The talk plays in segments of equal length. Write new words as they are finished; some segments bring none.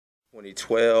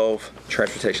2012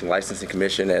 Transportation Licensing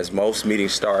Commission. As most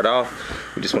meetings start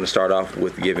off, we just want to start off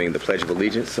with giving the Pledge of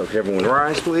Allegiance. So if everyone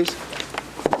rise, please.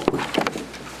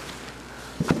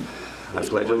 I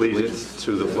pledge allegiance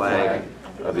to the flag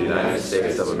of the United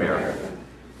States of America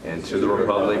and to the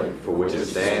republic for which it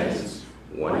stands,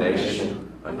 one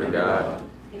nation, under God,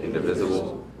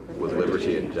 indivisible, with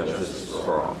liberty and justice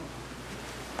for all.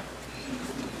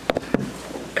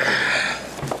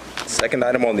 Second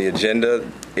item on the agenda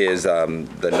is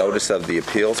the notice of the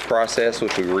appeals process,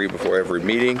 which we read before every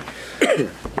meeting.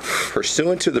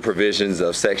 Pursuant to the provisions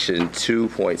of Section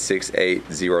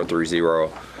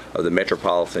 2.68030 of the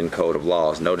Metropolitan Code of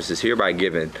Laws, notice is hereby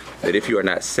given that if you are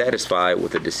not satisfied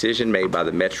with a decision made by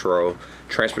the Metro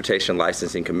Transportation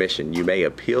Licensing Commission, you may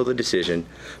appeal the decision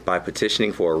by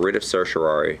petitioning for a writ of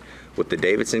certiorari with the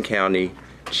Davidson County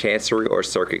Chancery or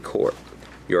Circuit Court.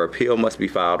 Your appeal must be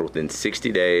filed within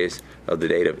 60 days of the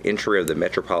date of entry of the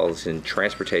Metropolitan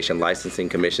Transportation Licensing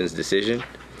Commission's decision.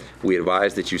 We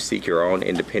advise that you seek your own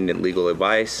independent legal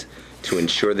advice to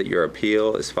ensure that your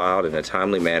appeal is filed in a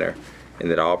timely manner and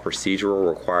that all procedural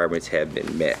requirements have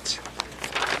been met.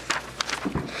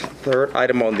 Third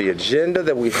item on the agenda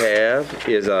that we have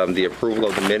is the approval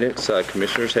of the minutes.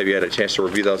 Commissioners, have you had a chance to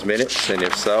review those minutes? And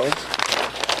if so,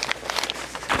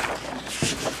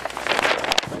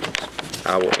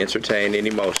 I will entertain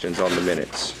any motions on the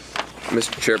minutes.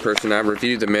 Mr. Chairperson, I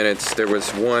reviewed the minutes. There was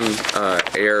one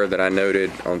error that I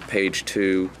noted on page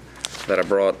 2 that I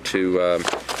brought to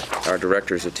our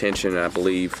director's attention. I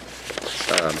believe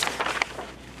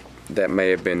that may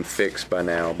have been fixed by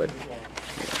now, but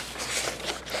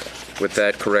with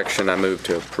that correction, I move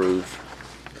to approve.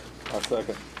 I'll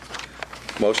second.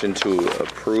 Motion to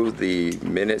approve the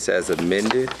minutes as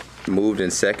amended, moved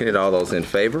and seconded. All those in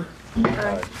favor?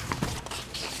 Aye.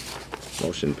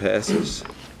 Motion passes.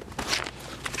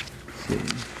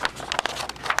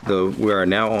 We are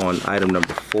now on item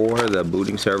number 4, the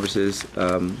booting services.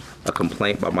 A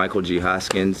complaint by Michael G.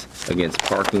 Hoskins against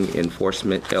Parking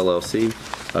Enforcement LLC.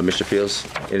 Mr. Fields,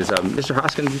 is Mr.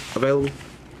 Hoskins available?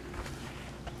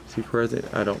 Is he present?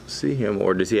 I don't see him.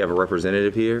 Or does he have a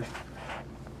representative here?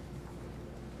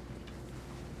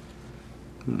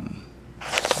 You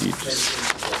just,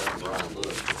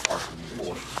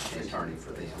 attorney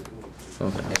for them.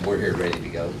 okay. And we're here ready to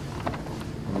go.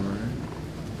 All right.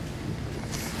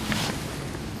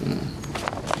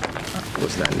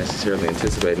 Was not necessarily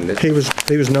anticipating this. He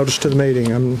was noticed to the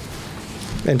meeting and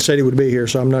said he would be here,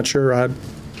 so I'm not sure.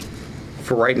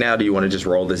 For right now, do you want to just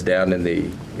roll this down in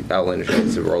the? I'll entertain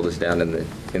to roll this down in the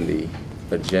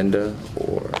agenda,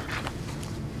 or?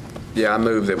 Yeah, I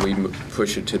move that we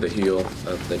push it to the heel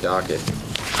of the docket,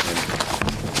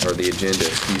 or the agenda,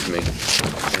 excuse me,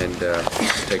 and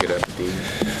take it up to Dean.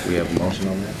 We have a motion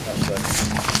on that?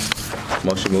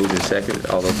 Motion moved and seconded.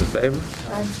 All those in favor?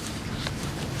 Aye.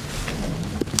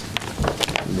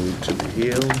 Move to the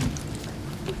hill.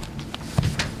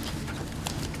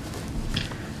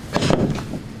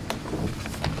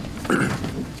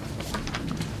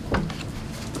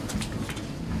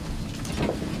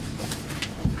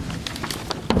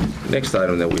 Next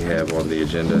item that we have on the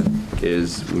agenda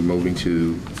is we're moving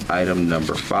to item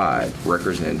number 5,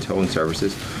 records and towing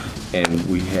services. And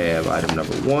we have item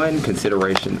number 1,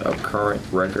 consideration of current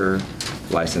record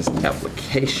license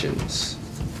applications.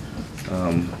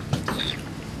 I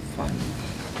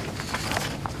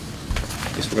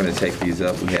guess we're going to take these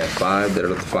up. We have 5 that are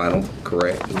the final,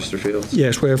 correct, Mr. Fields?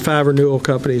 Yes, we have 5 renewal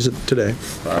companies today.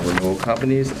 5 renewal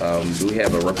companies. Do we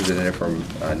have a representative from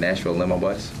Nashville Limo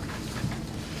Bus?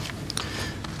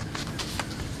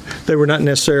 They were not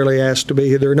necessarily asked to be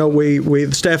here. The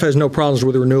staff has no problems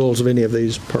with the renewals of any of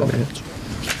these permits.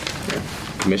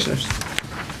 Commissioners?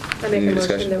 I make a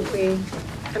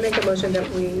motion that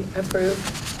we approve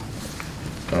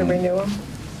the renewal.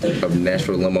 Of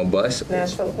Nashville Limo Bus?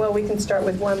 Nashville, well, we can start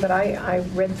with one, but I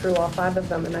read through all 5 of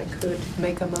them, and I could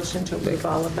make a motion to approve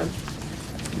all of them.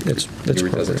 That's Can you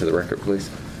read those into the record, please?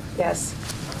 Yes.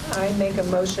 I make a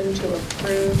motion to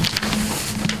approve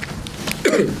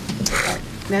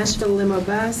Nashville Limo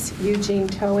Bus, Eugene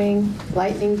Towing,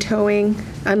 Lightning Towing,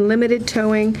 Unlimited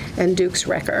Towing, and Duke's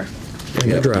Wrecker.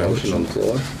 We have a motion on the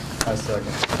floor. I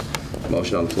second.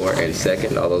 Motion on the floor and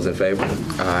second. All those in favor?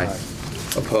 Aye.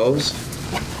 Opposed?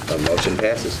 The motion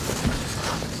passes.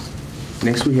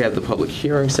 Next, we have the public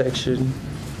hearing section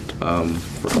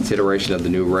for consideration of the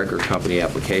new record company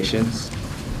applications.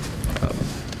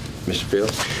 Mr.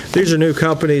 Fields? These are new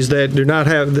companies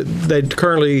that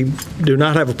currently do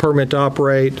not have a permit to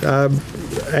operate.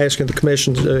 asking the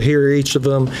commission to hear each of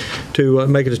them to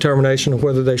make a determination of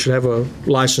whether they should have a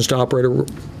license to operate a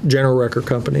general record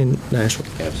company in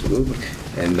Nashville. Absolutely.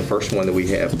 And the first one that we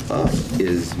have up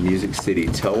is Music City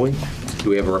Towing. Do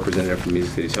we have a representative from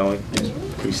Music City Towing? Yes.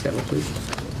 Please stand up, please.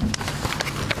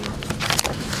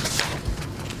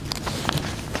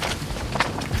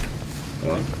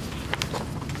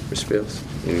 Mr. Fields,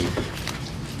 do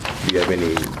you have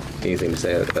anything to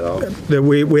say at all? That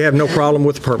we have no problem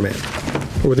with the permit,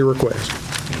 with the request.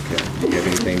 Okay. Do you have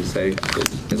anything to say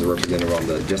as a representative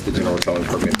on just the general towing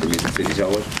permit for Music City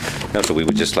Towing? No, so we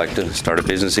would just like to start a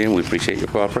business here, and we appreciate your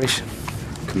cooperation.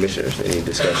 Commissioners, any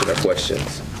discussion or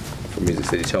questions for Music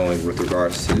City Towing with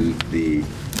regards to the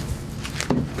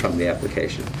company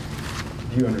application?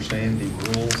 Do you understand the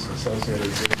rules associated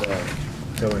with the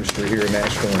tow industry here in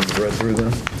Nashville and read through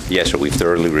them? Yes, sir, we've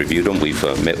thoroughly reviewed them. We've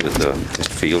met with Mr.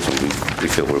 Fields, and we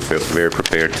feel we're very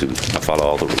prepared to follow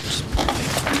all the rules.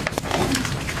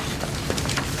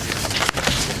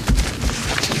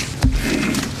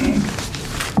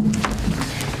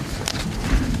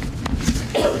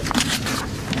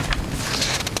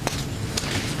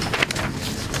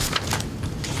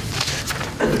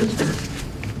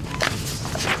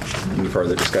 Any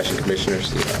further discussion,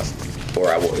 Commissioners? Or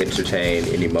I will entertain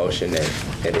any motion at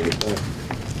any point.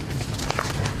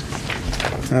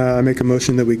 I make a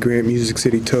motion that we grant Music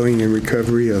City Towing and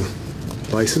Recovery a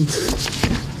license.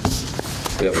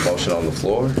 We have a motion on the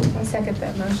floor. I second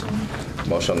that motion.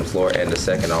 Motion on the floor and a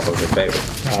second. All those in favor?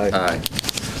 Aye.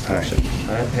 Motion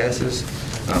passes.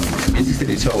 Music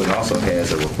City Towing also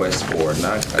has a request for a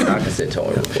non-consent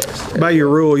towing request. By your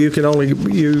rule, you can only,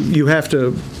 you have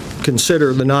to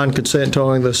consider the non-consent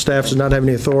towing. The staff does not have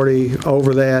any authority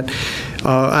over that.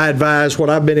 What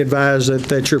I've been advised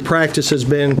that your practice has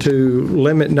been to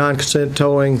limit non-consent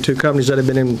towing to companies that have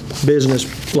been in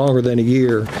business longer than a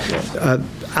year.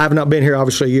 I've not been here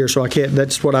obviously a year, so I can't,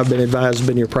 that's what I've been advised has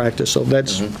been your practice. So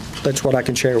that's what I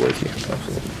can share with you.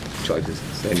 Would you like to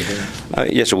say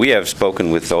anything? Yes, sir, we have spoken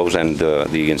with those and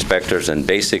the inspectors, and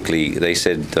basically they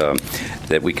said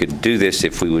that we could do this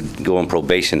if we would go on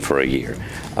probation for a year,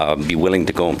 be willing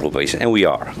to go on probation, and we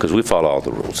are, because we follow all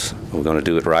the rules. We're going to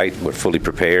do it right. We're fully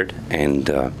prepared, and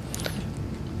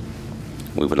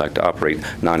we would like to operate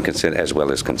non-consent as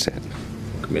well as consent.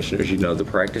 Commissioners, you know the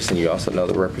practice and you also know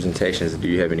the representations. Do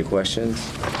you have any questions?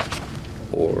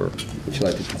 Or would you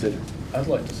like to consider? I'd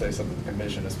like to say something to the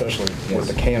commission, especially with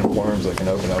the can of worms that can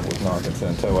open up with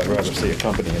non-consent tow. I'd rather see a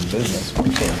company in business for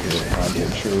a short period of time to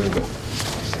ensure that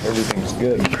everything's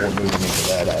good before moving into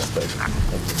that aspect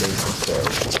of the business. So,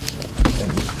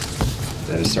 and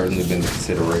That has certainly been the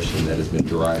consideration that has been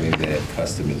driving that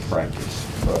custom and practice.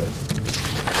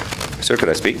 Sir, could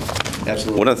I speak?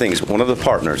 Absolutely. One of the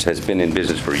partners has been in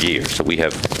business for years, so we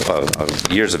have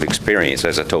years of experience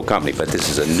as a tow company, but this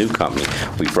is a new company.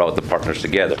 We brought the partners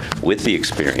together with the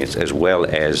experience as well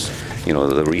as,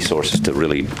 the resources to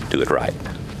really do it right.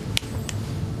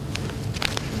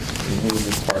 Who is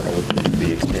this partner with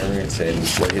the experience and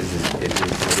what is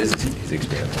his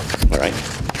experience? All right?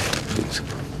 Please.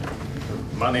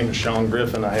 My name is Sean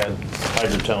Griffin. I had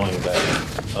Tiger Towing back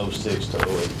in 06 to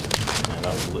 08, and I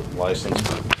was licensed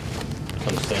for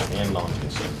consent and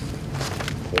non-consent,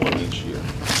 one each year.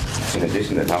 In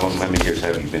addition to that, how many years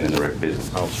have you been in the wreck business?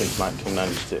 Since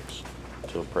 1996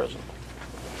 till present.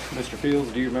 Mr.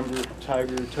 Fields, do you remember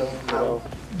Tiger Towing at all?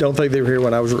 Don't think they were here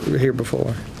when I was here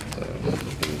before.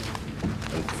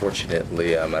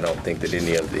 Unfortunately, I don't think that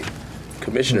any of the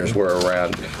commissioners were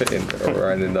around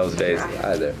in those days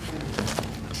either.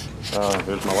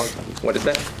 Here's my license. What is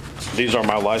that? These are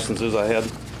my licenses I had.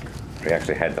 We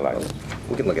actually had the license.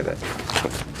 We can look at that.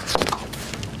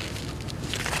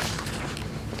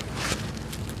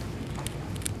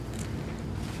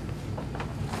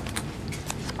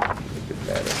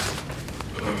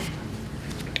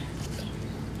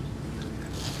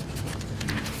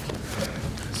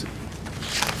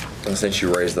 Since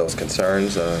you raised those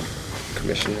concerns,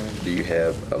 Commissioner, do you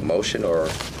have a motion, or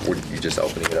were you just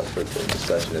opening it up for the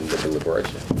discussion and the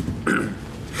deliberation?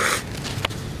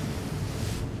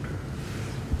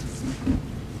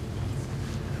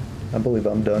 I believe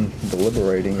I'm done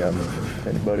deliberating. If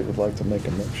anybody would like to make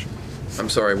a motion. I'm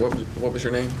sorry, what was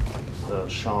your name?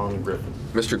 Sean Griffin.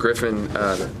 Mr. Griffin,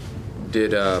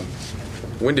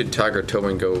 when did Tiger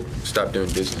Towing stop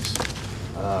doing business?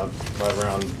 Right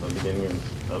around the beginning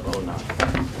of 09.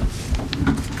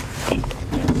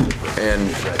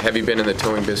 And have you been in the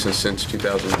towing business since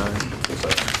 2009?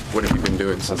 What have you been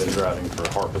doing I've since been then? driving for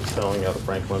Harpeth Towing out of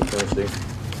Franklin, Tennessee.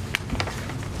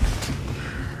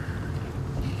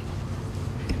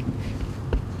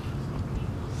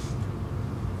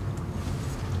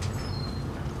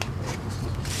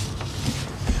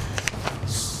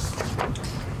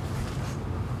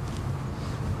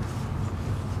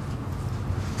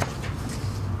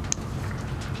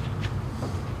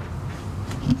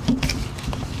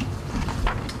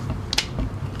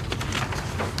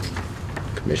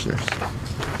 Commissioners.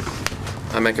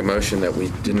 I make a motion that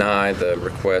we deny the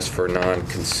request for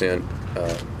non-consent,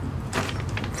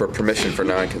 for permission for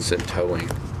non-consent towing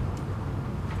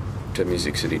to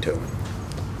Music City Towing.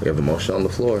 We have a motion on the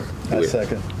floor. I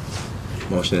second.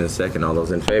 Motion and a second. All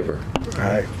those in favor?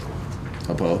 Aye.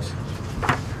 Opposed?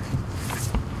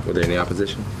 Were there any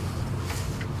opposition?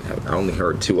 I only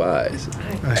heard 2 ayes.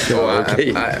 Oh,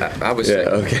 okay. I was, Yeah,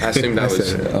 okay. I assumed I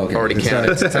was Okay. already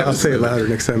counted. I'll say it louder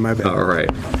next time, my bad. All right.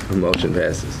 The motion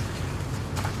passes.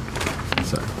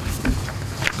 Sorry.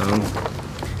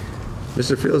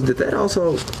 Mr. Fields, did that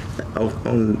also,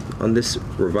 on this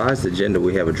revised agenda,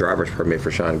 we have a driver's permit for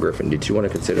Sean Griffin. Did you want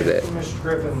to consider that? Mr.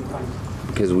 Griffin,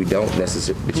 Because we don't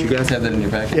necessarily, did you guys have that in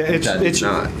your package? yeah, Which I did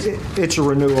not. it's a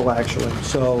renewal, actually,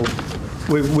 so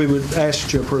we would ask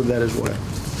that you approve that as well.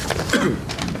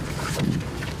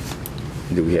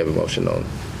 Do we have a motion on?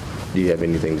 Do you have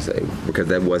anything to say? Because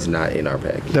that was not in our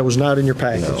package. That was not in your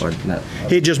package. No, not.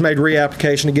 He just made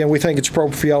reapplication. Again, we think it's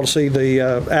appropriate for y'all to see the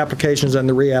applications and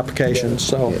the reapplications,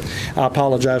 so I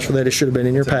apologize for that. It should have been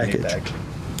in your package.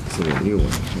 It's a new one.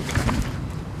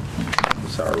 Okay.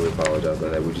 Sorry, we apologize for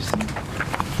that. We just.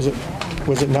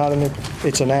 Was it not in the,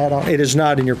 it's an add-on? It is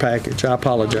not in your package. I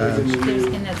apologize. There's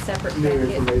in that separate New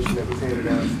packet. information that was handed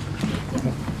out.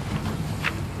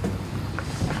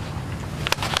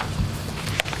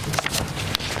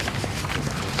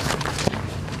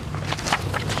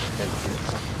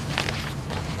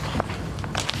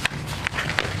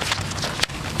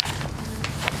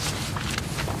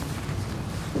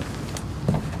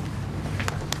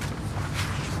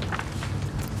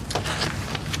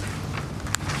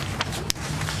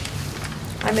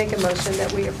 I make a motion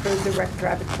that we approve the rec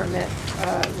traffic permit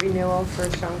renewal for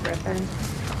Sean Griffin.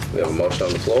 We have a motion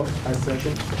on the floor. I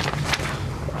second.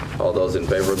 All those in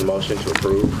favor of the motion to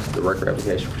approve the record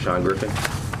application for Sean Griffin?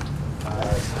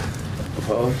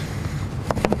 Opposed?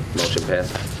 Motion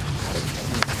passes.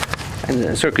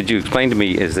 And, sir, could you explain to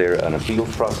me, is there an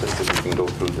appeals process that we can go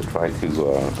through to try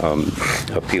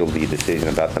to appeal the decision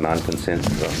about the non-consent?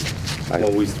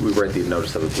 Well, we read the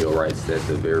notice of appeal rights at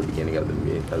the very beginning of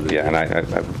the Yeah,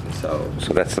 and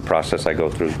so that's the process I go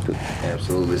through.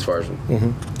 absolutely as far as All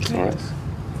right.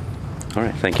 All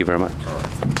right, thank you very much.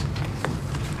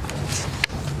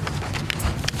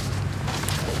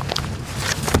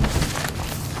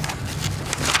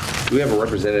 Do we have a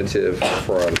representative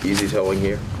from Easy Towing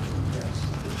here?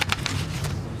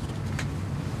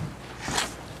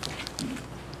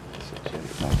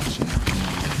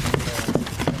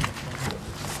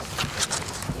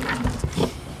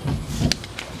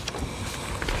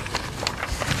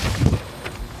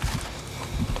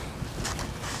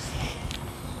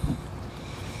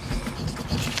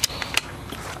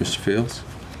 Mr. Fields?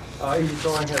 Easy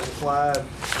Towing has applied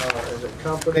as a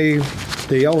company.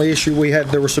 The only issue we had,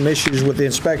 there were some issues with the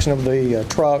inspection of the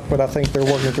truck, but I think they're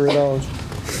working through those.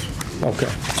 Okay,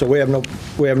 so we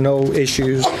have no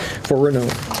issues for renewal.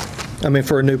 I mean,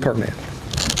 for a new permit.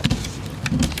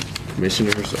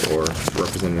 Commissioners or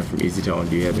representative from Easy Towing,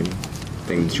 do you have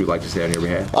anything that you'd like to say on your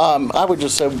behalf? I would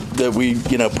just say that we,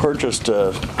 purchased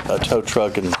a tow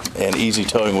truck, and Easy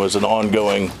Towing was an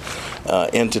ongoing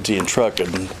entity and truck,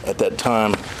 and at that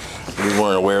time, we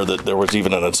weren't aware that there was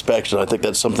even an inspection. I think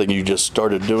that's something you just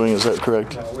started doing. Is that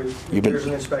correct? There's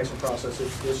an inspection process.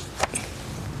 It's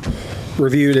just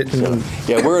reviewed it. And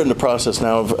Yeah, we're in the process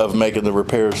now of making the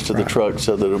repairs to the truck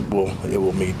so that it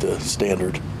will meet the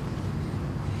standard.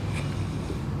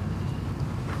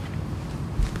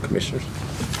 Commissioners?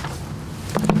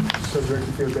 So,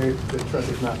 Director Field, the truck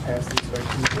has not passed the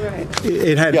inspection? Right.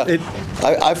 it had. Yeah, It,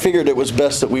 I figured it was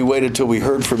best that we waited till we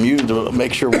heard from you to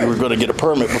make sure we were going to get a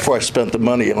permit before I spent the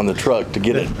money on the truck to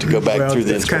get it to go back Well, through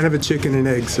the it's kind of a chicken and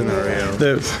egg scenario.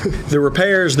 the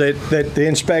repairs that the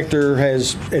inspector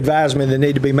has advised me that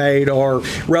need to be made are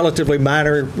relatively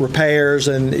minor repairs,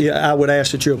 and I would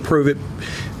ask that you approve it.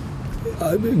 Go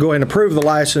ahead and approve the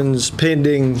license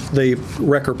pending the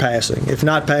record passing. If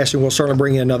not passing, we'll certainly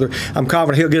bring in another. I'm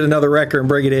confident he'll get another record and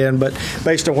bring it in, but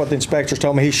based on what the inspectors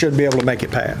told me, he should be able to make it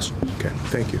pass. Okay,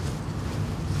 thank you.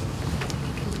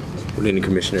 Would any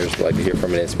commissioners like to hear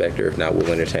from an inspector? If not,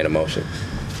 we'll entertain a motion.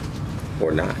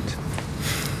 Or not.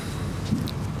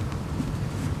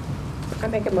 I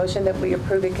make a motion that we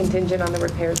approve it contingent on the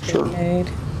repairs being made.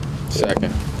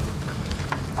 Second.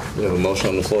 We have a motion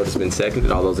on the floor that's been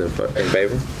seconded. All those in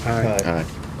favor? Aye.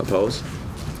 Opposed?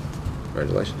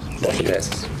 Congratulations. Motion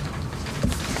passes.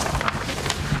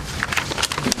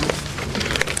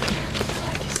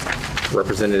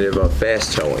 Representative of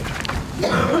Fast Towing.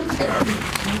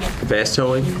 Fast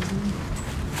Towing?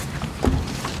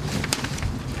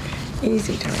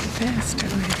 Easy towing, fast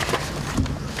towing.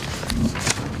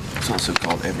 It's also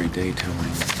called Everyday Towing,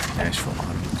 Nashville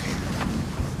Auto Care.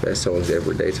 Fast towing's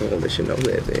everyday towing. They should know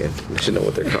that, then. They should know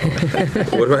what they're called.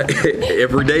 What about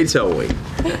everyday towing?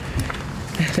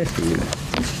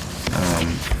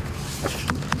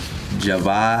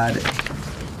 Javad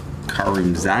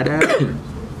Karimzada,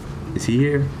 is he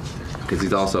here? Because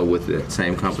he's also with the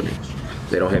same company.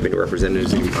 They don't have any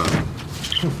representatives.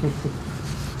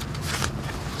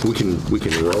 We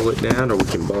can roll it down or we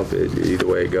can bump it. Either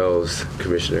way it goes,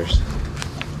 commissioners.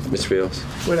 Mr. Fields.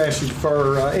 We'd ask you to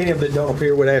defer, any of that don't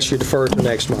appear, we'd ask you to defer to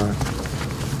next month.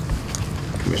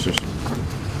 Commissioners.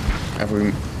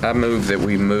 I move that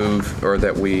we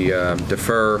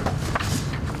defer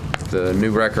the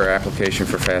new record application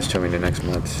for fast towing to next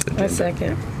month's agenda. A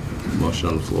second. Motion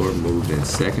on the floor, moved and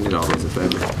seconded. All those in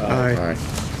favor? Aye.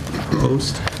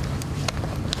 Opposed?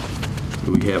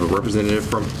 Do we have a representative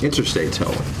from Interstate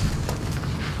Towing?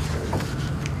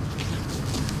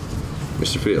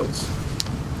 Mr. Fields.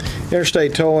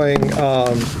 Interstate Towing,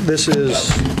 this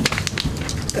is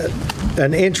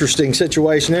an interesting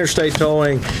situation. Interstate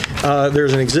Towing,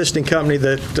 there's an existing company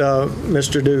that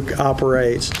Mr. Duke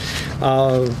operates,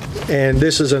 and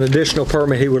this is an additional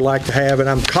permit he would like to have, and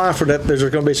I'm confident there's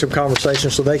going to be some conversation,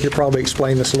 so they could probably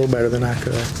explain this a little better than I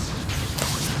could.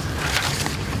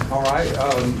 All right.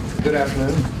 Good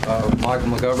afternoon. Michael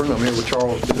McGovern. I'm here with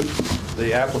Charles Duke,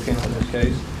 the applicant in this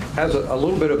case. Has a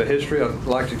little bit of a history I'd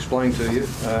like to explain to you,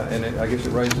 and I guess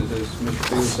it raises, as Mr.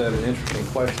 Fields said, an interesting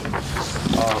question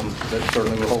that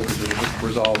certainly we hope is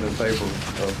resolved in favor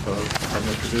of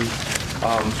Mr.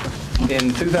 Duke.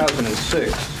 In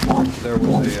 2006, there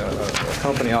was a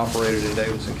company operated in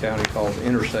Davidson County called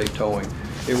Interstate Towing.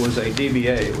 It was a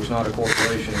DBA. It was not a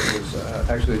corporation. It was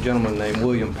actually a gentleman named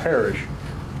William Parrish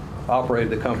operated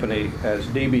the company as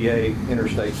DBA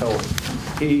Interstate Towing.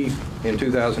 He, in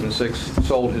 2006,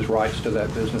 sold his rights to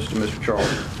that business to Mr. Charles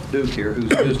Duke here, whose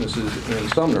business is in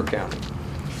Sumner County.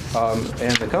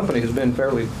 And the company has been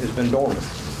dormant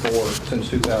since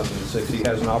 2006. He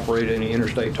hasn't operated any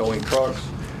interstate towing trucks.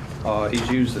 He's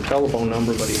used the telephone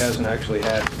number, but he hasn't actually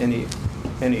had any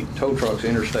tow trucks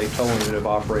interstate towing that have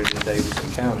operated in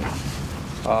Davidson County.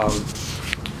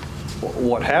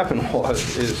 What happened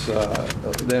is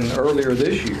then earlier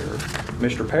this year,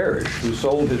 Mr. Parrish, who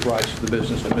sold his rights to the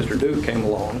business to Mr. Duke, came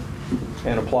along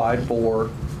and applied for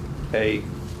a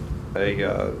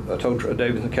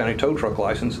Davidson County tow truck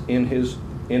license in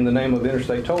the name of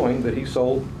Interstate Towing that he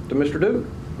sold to Mr. Duke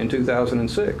in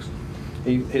 2006.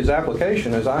 His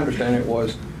application, as I understand it,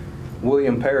 was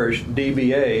William Parrish,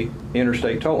 DBA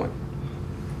Interstate Towing.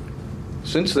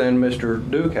 Since then, Mr.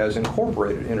 Duke has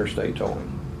incorporated Interstate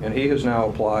Towing, and he has now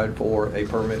applied for a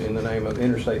permit in the name of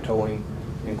Interstate Towing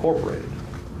Incorporated,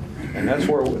 and that's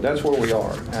where we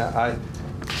are.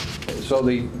 So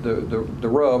the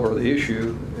rub or the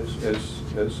issue,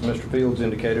 as Mr. Fields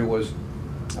indicated, was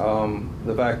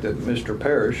the fact that Mr.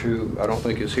 Parrish, who I don't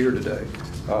think is here today,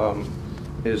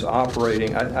 is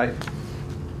operating. I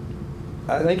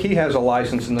think he has a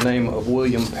license in the name of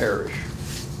William Parrish,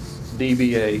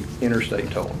 DBA Interstate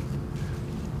Towing.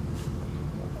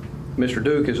 Mr.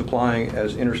 Duke is applying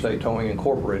as Interstate Towing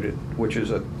Incorporated, which is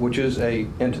a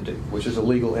entity, which is a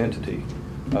legal entity,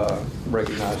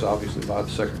 recognized obviously by the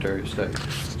Secretary of State.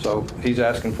 So he's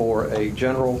asking for a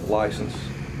general license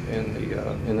in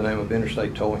the name of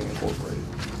Interstate Towing Incorporated.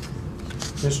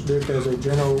 Mr. Duke has a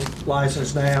general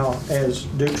license now as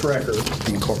Duke's Record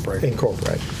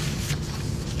Incorporated.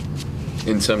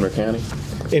 In Sumner County?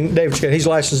 In Davidson County. He's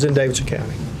licensed in Davidson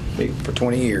County. For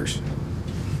 20 years.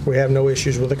 We have no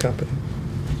issues with the company.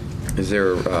 Is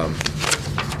there a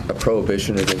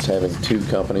prohibition against having two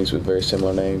companies with very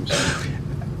similar names?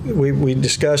 We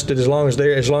discussed it. As long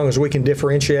as we can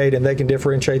differentiate and they can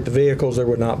differentiate the vehicles, there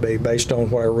would not be, based on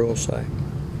what our rules say.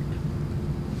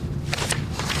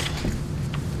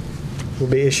 Will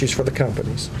be issues for the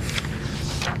companies.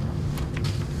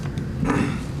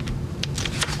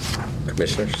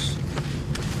 Commissioners.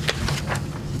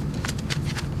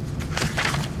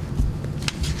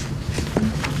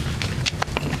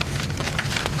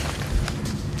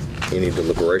 Any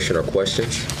deliberation or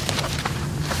questions?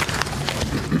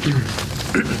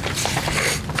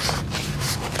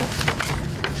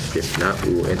 If not,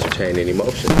 we will entertain any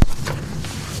motions.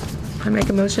 I make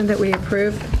a motion that we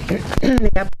approve the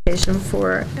application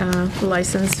for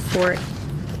license for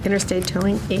Interstate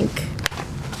Towing, Inc.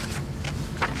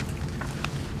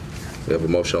 We have a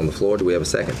motion on the floor. Do we have a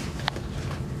second?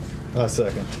 A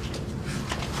second.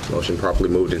 Motion properly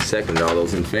moved and seconded. All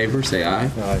those in favor, say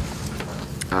aye. Aye.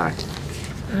 Aye.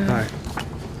 Aye.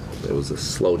 It was a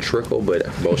slow trickle, but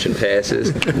motion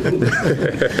passes.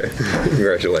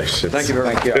 Congratulations. Thank you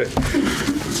very much.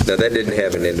 Now, that didn't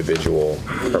have an individual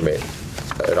permit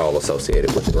at all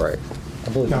associated with it, right? I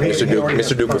believe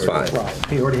Mr. Duke was fine. Right.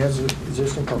 He already has an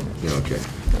existing permit. Okay.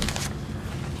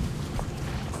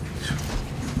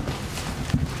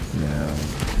 Now,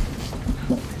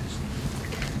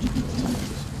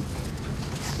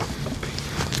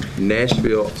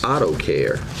 Nashville Auto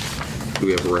Care. Do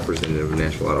we have a representative of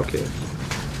Nashville Auto Care?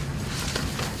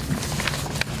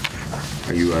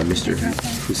 Are you Mr.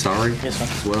 Fusari? Yes, sir.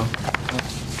 As well?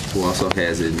 Who also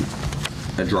has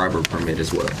a driver permit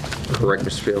as well. Correct,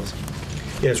 Mr. Fields?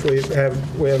 Yes, we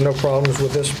have no problems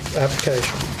with this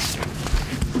application.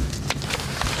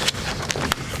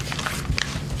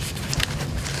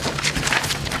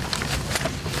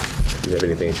 Do you have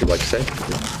anything that you'd like to say?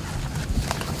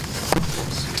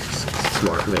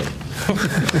 Smart man.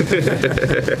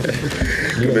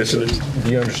 Commissioners?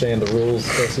 Do you understand the rules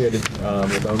associated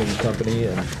with owning a company,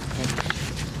 and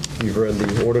you've read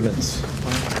the ordinance?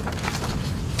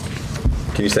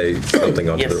 Can you say something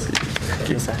on Yes. the...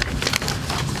 Yes, sir.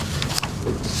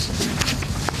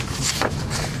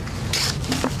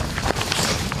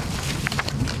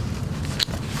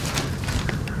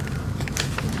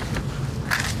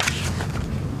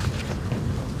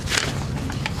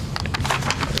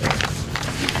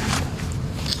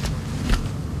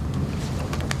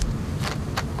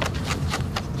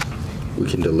 We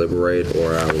can deliberate,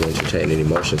 or I will entertain any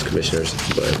motions, commissioners,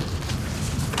 but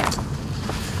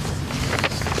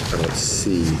I don't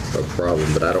see a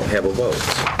problem, but I don't have a vote.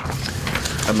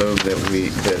 I move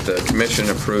that the commission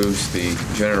approves the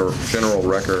general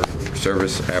record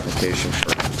service application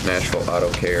for Nashville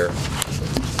Auto Care.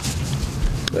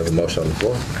 We have a motion on the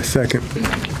floor. Second.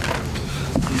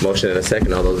 Motion and a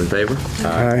second. All those in favor?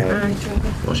 Aye.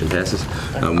 Motion passes.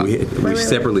 We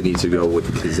separately need to go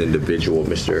with his individual,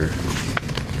 Mr.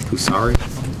 Husari.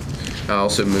 I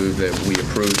also move that we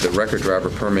approve the record driver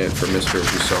permit for Mr.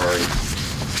 Husari.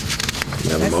 We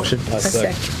have a motion? A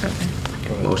second.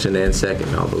 Okay. Motion and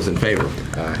second. All those in favor?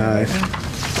 Aye.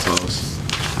 Opposed?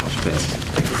 Motion passes.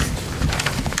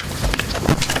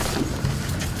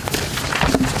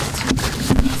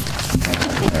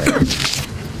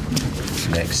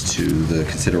 Next to the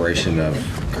consideration of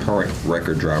current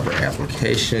record driver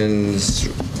applications.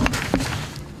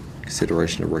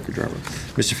 Consideration of record driver.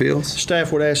 Mr. Fields?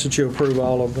 Staff would ask that you approve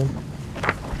all of them.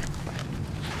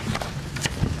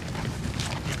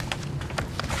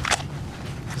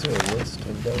 Is there a list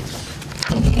of those?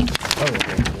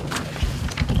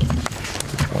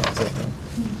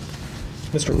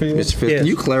 Mr. Fields? Mr. Fields, Yes. can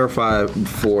you clarify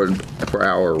for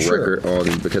our Sure. record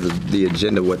on, because of the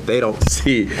agenda, what they don't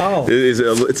see? Oh.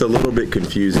 It's a little bit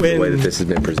confusing the way that this has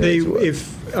been presented to us.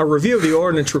 If a review of the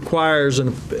ordinance requires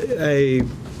a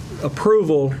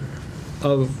approval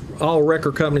of all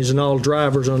record companies and all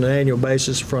drivers on an annual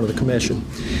basis in front of the commission.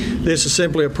 This is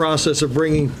simply a process of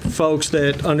bringing folks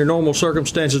that, under normal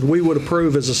circumstances, we would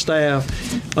approve as a staff,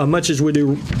 much as we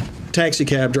do taxi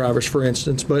cab drivers, for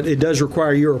instance, but it does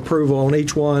require your approval on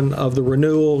each one of the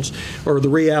renewals or the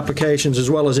reapplications, as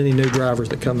well as any new drivers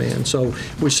that come in. So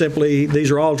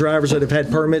these are all drivers that have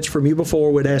had permits from you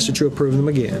before. We'd ask that you approve them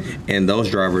again. And those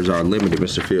drivers are limited,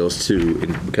 Mr. Fields, to,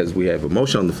 because we have a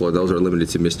motion on the floor, those are limited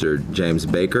to Mr. James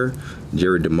Baker,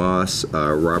 Jerry DeMoss,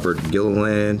 Robert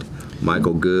Gilliland,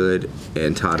 Michael Good,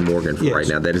 and Todd Morgan for Yes. right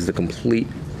now. That is the complete.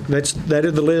 That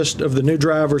is the list of the new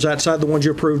drivers outside the ones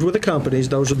you approved with the companies.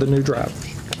 Those are the new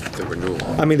drivers. The renewal.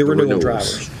 I mean, the renewal renewals.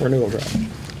 drivers. Renewal drivers.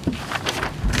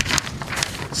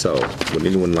 So, would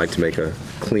anyone like to make a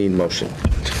clean motion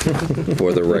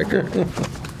for the record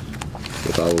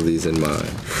with all of these in mind?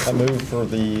 I move for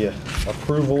the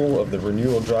approval of the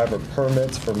renewal driver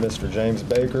permits for Mr. James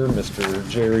Baker, Mr.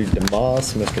 Jerry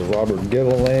DeMoss, Mr. Robert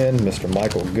Gilliland, Mr.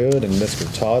 Michael Good, and Mr.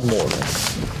 Todd Morgan.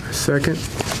 Second.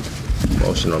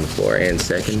 Motion on the floor and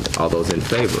second. All those in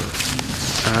favor?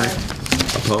 Aye.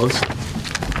 Opposed?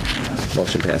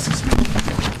 Motion passes.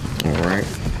 All right.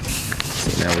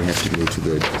 So now we have to move to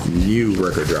the new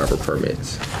record driver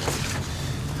permits.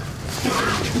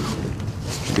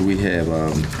 Do we have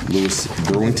Louis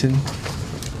Brewington?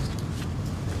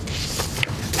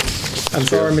 I'm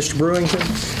sorry, Mr. Brewington.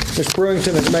 Mr.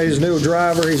 Brewington has made his new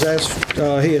driver. He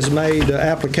has made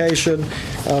application.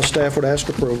 Staff would ask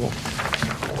approval.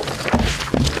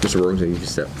 Mr. Brewington, you can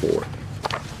step forward.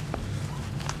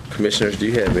 Commissioners, do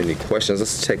you have any questions?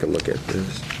 Let's take a look at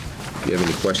this. Do you have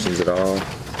any questions at all?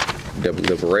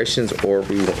 Deliberations, or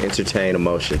we will entertain a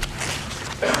motion?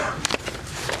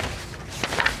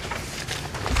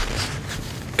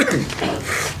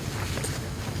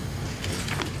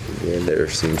 And there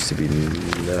seems to be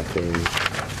nothing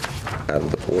out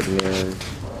of the ordinary.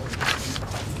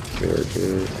 Very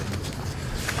good.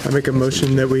 I make a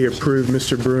motion that we approve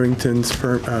Mr. Brewington's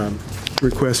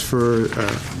request for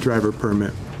driver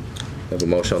permit. We have a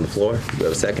motion on the floor. Do we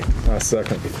have a second? I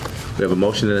second. We have a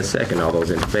motion and a second. All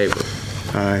those in favor?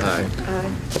 Aye.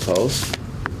 Aye. Opposed?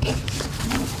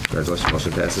 Congratulations.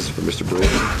 Motion passes for Mr. Brewer.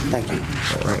 Thank you.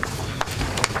 All right.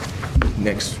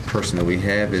 Next person that we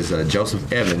have is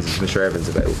Joseph Evans. Is Mr. Evans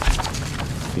available?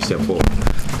 You step forward.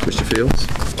 Mr. Fields?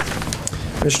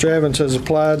 Mr. Evans has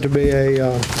applied to be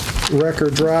a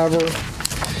record driver.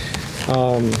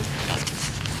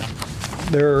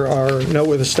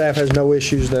 The staff has no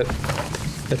issues at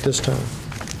this time.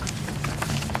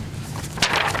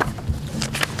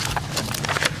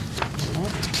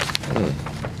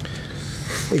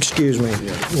 Excuse me.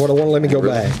 Let me go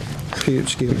back.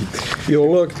 Excuse me.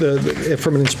 You'll look,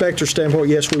 from an inspector standpoint,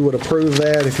 yes, we would approve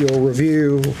that if you'll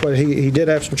review. But he did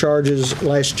have some charges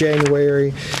last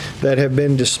January that have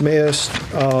been dismissed.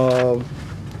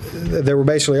 They were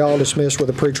basically all dismissed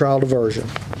with a pretrial diversion.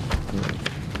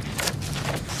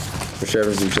 Mr.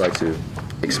 Evans, would you like to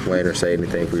explain or say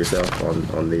anything for yourself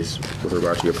on these with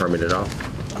regard to your permit at all?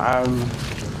 I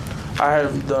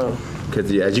have the...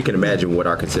 Because as you can imagine what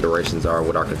our considerations are,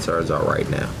 what our concerns are right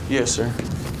now. Yes, sir.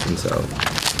 And so...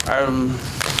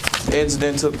 the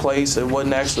incident took place. It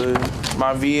wasn't actually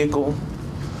my vehicle.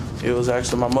 It was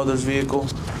actually my mother's vehicle.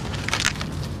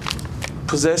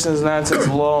 Possession is not against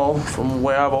the law from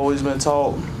where I've always been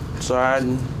taught. So I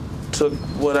took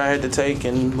what I had to take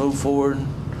and moved forward.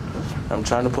 I'm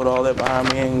trying to put all that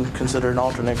behind me and consider an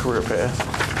alternate career path.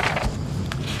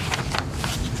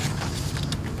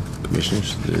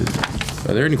 Commissioners,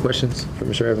 are there any questions for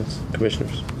Mr. Evans?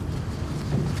 Commissioners?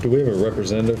 Do we have a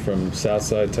representative from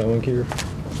Southside Towing here?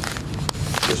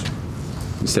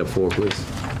 You step forward, please.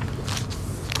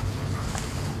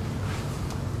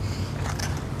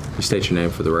 You state your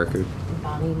name for the record.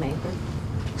 Bonnie Mather.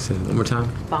 Say it one more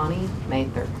time. Bonnie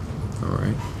Mather. All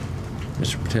right.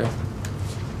 Mr. Patel.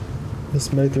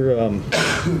 Ms. Mather,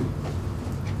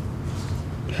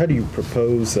 how do you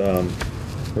propose,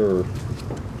 or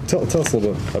tell us a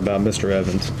little bit about Mr.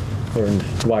 Evans and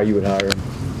why you would hire him?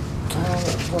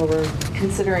 Well, we're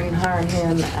considering hiring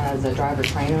him as a driver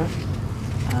trainer.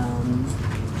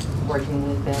 Working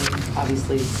with him,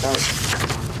 obviously start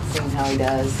seeing how he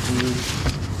does. He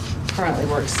currently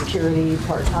works security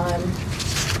part-time,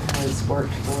 has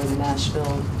worked for the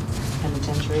Nashville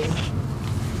Penitentiary.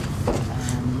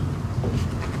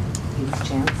 He's a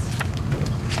chance.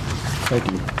 Thank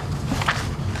you.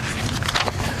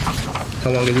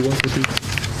 How long has he worked with you?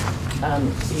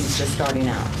 He's just starting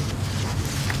out.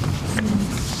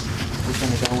 He's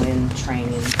going to go in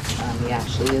training. He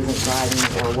actually isn't driving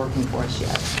or working for us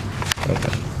yet.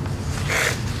 Okay.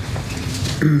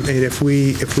 And if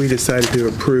we decided to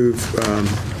approve,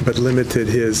 but limited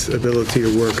his ability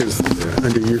to work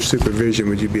under your supervision,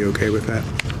 would you be okay with that?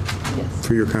 Yes.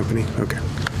 For your company? Okay.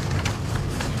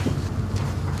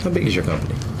 How big is your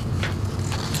company?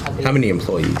 How many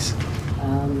employees?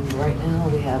 Right now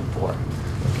we have 4.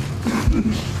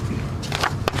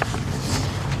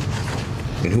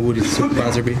 And who would his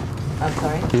supervisor be? I'm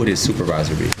sorry? Who would his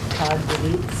supervisor be? Todd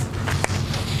Leeds.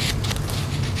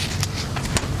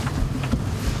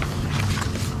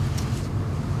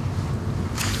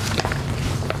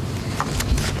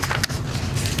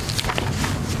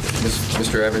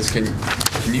 Mr. Evans, can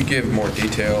you give more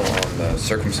detail on the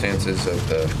circumstances of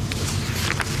the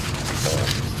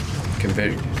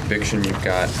conviction you've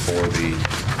got for the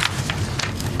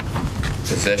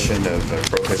possession of a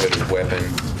prohibited weapon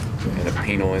in a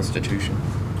penal institution?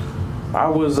 I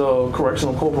was a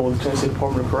correctional corporal with the Tennessee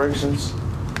Department of Corrections.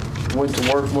 Went to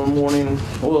work one morning.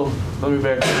 Well, let me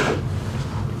back up.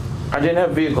 I didn't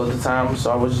have a vehicle at the time,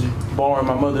 so I was borrowing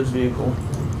my mother's vehicle.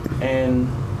 And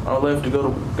I left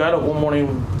got up one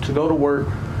morning to go to work.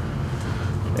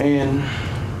 And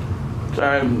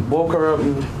I woke her up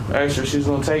and asked her if she was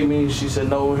going to take me. She said,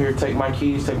 no, here, take my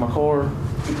keys, take my car.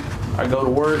 I go to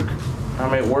work.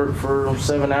 I'm at work for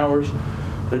 7 hours.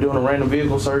 They're doing a random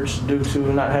vehicle search due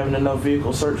to not having enough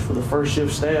vehicle search for the first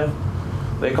shift staff.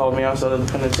 They called me outside of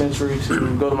the penitentiary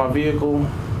to go to my vehicle.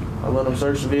 I let them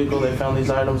search the vehicle. They found these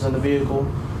items in the vehicle.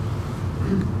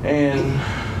 And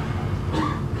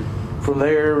from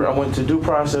there, I went to due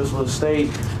process with the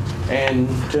state and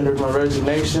tendered my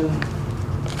resignation.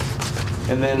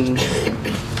 And then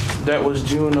that was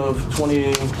June of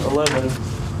 2011.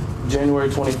 January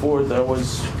 24th, I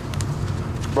was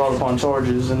brought upon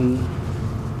charges, and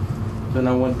then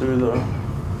I went through the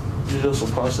judicial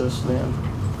process then.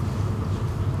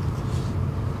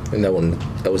 And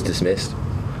that was dismissed?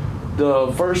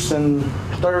 The first and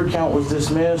third count was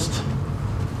dismissed,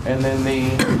 and then the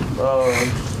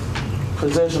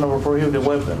possession of a prohibited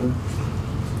weapon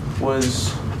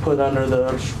was put under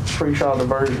the pre-trial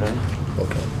diversion.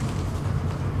 Okay.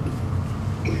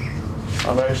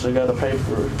 I've actually got a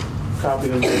paper copy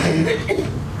of the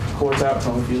court's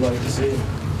outcome if you'd like to see it.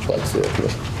 Would you like to see it,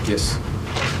 Commissioner? Yes.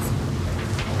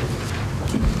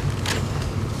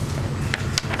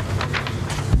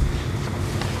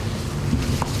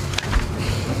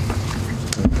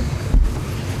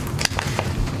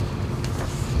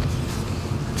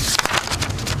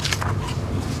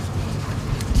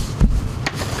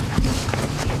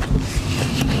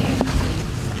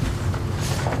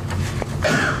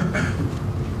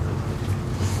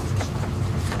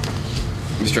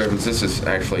 Mr. Evans, this is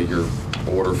actually your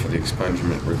order for the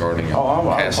expungement regarding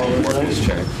passing I part of this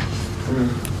check.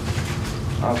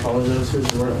 I apologize. Here's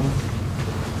the right one.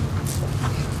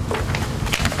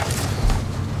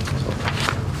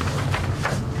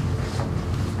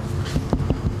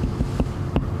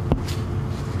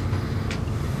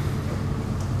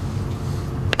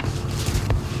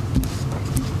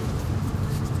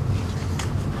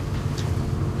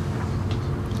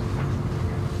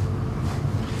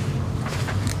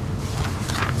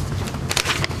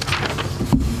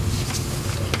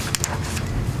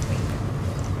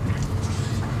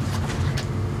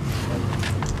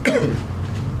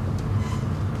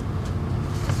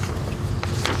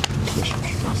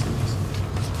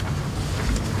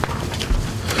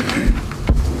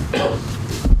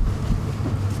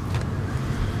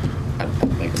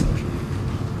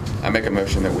 I make a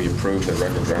motion that we approve the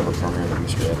record driver permit of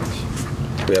Mr. Evans.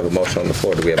 We have a motion on the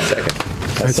floor. Do we have a second?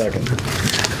 A second.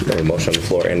 We have a motion on the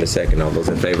floor and a second. All those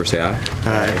in favor say aye.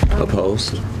 Aye.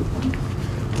 Opposed?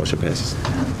 Motion passes.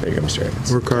 There you go, Mr.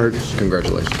 Evans. Work hard.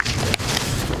 Congratulations.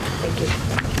 Thank you.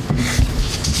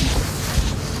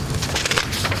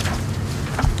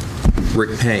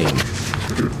 Rick Payne.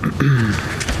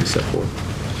 Step forward.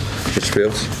 Mr.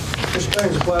 Fields. Mr.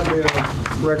 Payne's applied to be a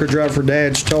record driver for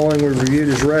Dad's Towing. We've reviewed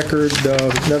his record.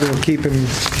 Nothing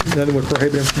would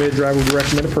prohibit him from being a driver. We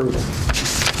recommend approval.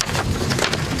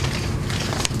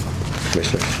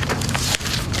 Commissioner.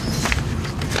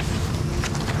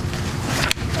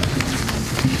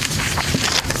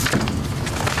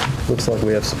 Looks like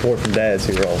we have support from dads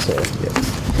here also.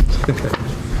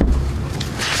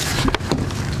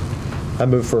 I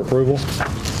move for approval.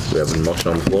 We have a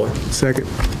motion on the floor. Second.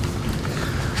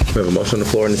 We have a motion on the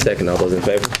floor and a second. All those in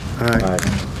favor? Aye.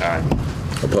 Aye.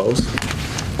 Opposed?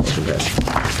 Motion passes.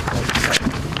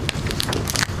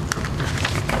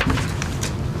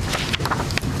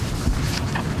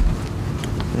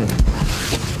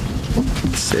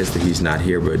 It says that he's not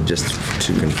here, but just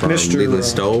to confirm, Leland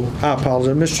Stoll. I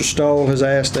apologize. Mr. Stoll has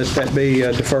asked that that be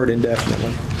deferred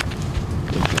indefinitely.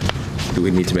 Do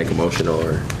we need to make a motion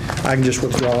or I can just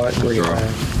withdraw it and bring it withdraw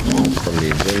back. from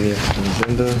the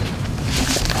agenda?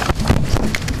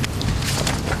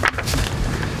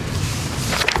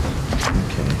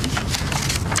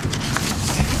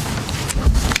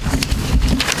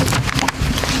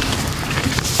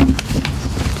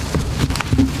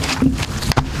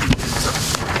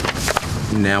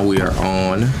 Now we are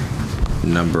on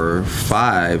number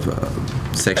 5,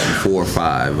 section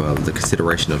 4.5 of the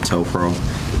consideration of TowPro.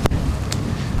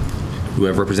 Do we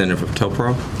have a representative of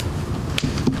TowPro?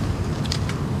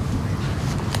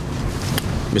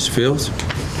 Mr. Fields?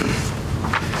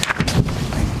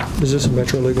 Is this a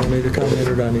Metro Legal need to comment,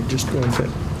 or do I need to just go and fit?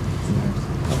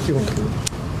 You want to?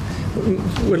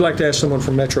 We'd like to ask someone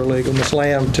from Metro Legal, Ms.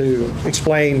 Lamb, to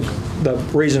explain the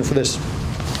reason for this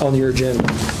on your agenda.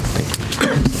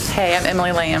 Hey, I'm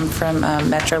Emily Lamb from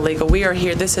Metro Legal. We are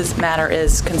here. This matter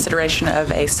is consideration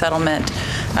of a settlement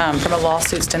from a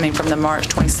lawsuit stemming from the March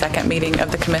 22nd meeting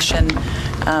of the commission.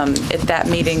 At that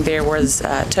meeting, there was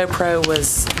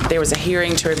there was a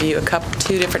hearing to review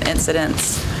two different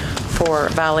incidents for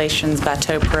violations by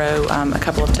TowPro, a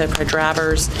couple of TowPro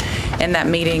drivers. In that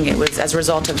meeting, it was as a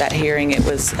result of that hearing, it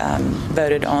was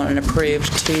voted on and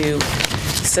approved to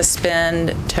suspend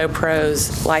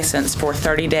TowPro's license for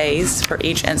 30 days for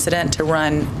each incident to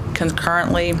run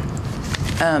concurrently.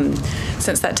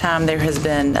 Since that time, there has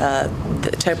been,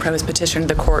 TowPro has petitioned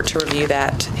the court to review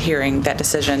that hearing, that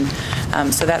decision.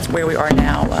 So that's where we are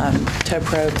now.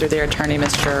 TowPro, through their attorney,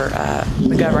 Mr.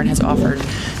 McGovern, has offered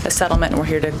a settlement, and we're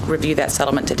here to review that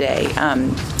settlement today.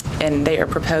 And they are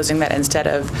proposing that instead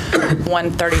of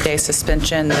one 30-day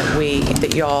suspension,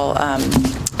 that y'all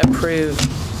approve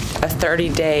a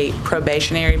 30-day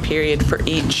probationary period for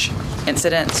each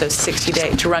incident, so 60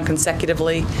 days to run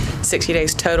consecutively, 60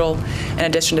 days total. In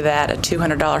addition to that, a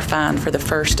 $200 fine for the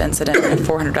first incident and a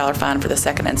 $400 fine for the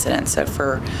second incident, so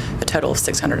for a total of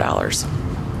 $600.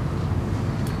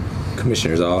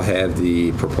 Commissioners all have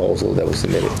the proposal that was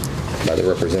submitted by the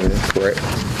representative, correct?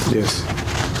 Yes.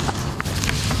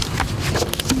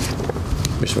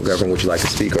 Mr. McGovern, would you like to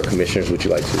speak, or commissioners, would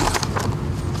you like to?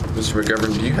 Mr.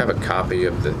 McGovern, do you have a copy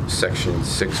of the section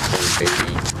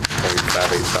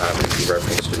 6.80.585 that you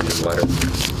referenced in your letter?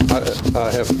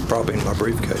 I have it probably in my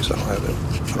briefcase. I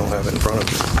don't have it in front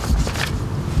of me.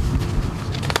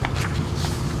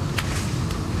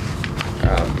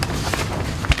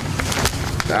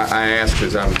 I asked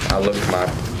because I looked my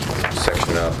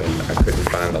section up and I couldn't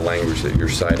find the language that you're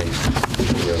citing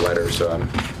in your letter. So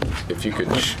if you could.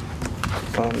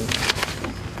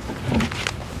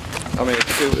 I mean,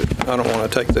 I don't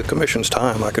want to take the commission's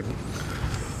time. I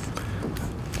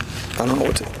don't know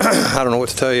what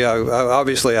to tell you.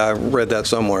 Obviously, I read that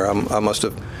somewhere. I must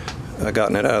have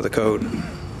gotten it out of the code.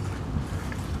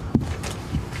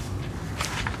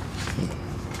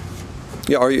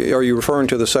 Yeah, are you referring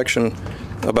to the section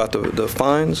about the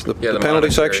fines, the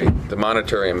penalty section? The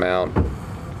monetary amount.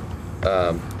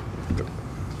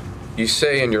 You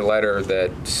say in your letter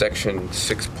that section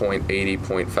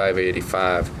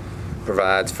 6.80.585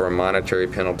 provides for a monetary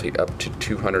penalty up to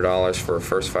 $200 for a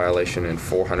first violation and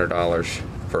 $400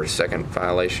 for a second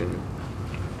violation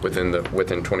within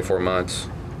 24 months.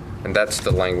 And that's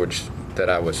the language that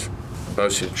I was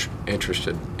most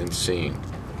interested in seeing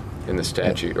in the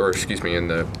statute, or excuse me, in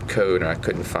the code, and I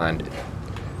couldn't find it.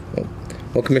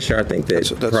 Well, Commissioner, I think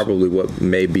that's probably what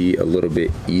may be a little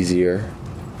bit easier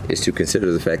is to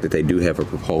consider the fact that they do have a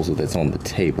proposal that's on the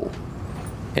table.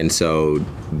 And so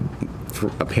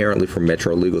apparently from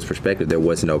Metro Legal's perspective, there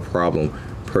was no problem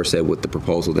per se with the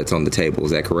proposal that's on the table.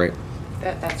 Is that correct?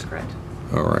 That's correct.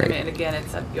 All right. I mean, and again,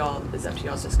 it's up to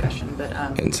y'all's discussion, but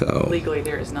and so, legally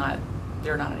there are not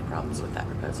any problems with that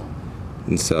proposal.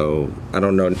 And so I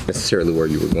don't know necessarily where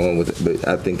you were going with it, but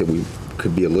I think that we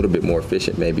could be a little bit more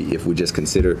efficient maybe if we just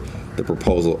consider the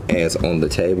proposal as on the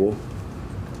table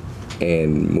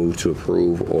and move to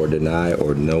approve or deny,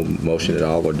 or no motion at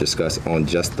all, or discuss on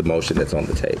just the motion that's on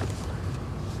the table.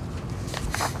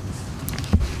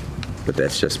 But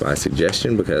that's just my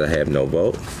suggestion because I have no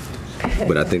vote.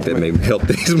 But I think that may help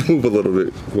things move a little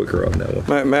bit quicker on that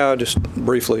one. May I just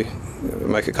briefly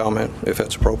make a comment, if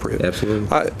that's appropriate? Absolutely.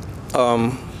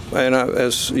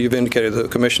 As you've indicated, the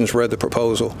Commission's read the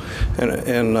proposal,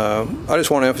 and I just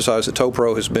want to emphasize that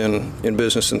TowPro has been in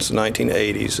business since the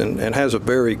 1980s and has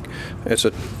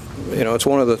it's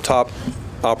one of the top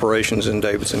operations in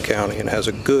Davidson County and has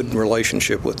a good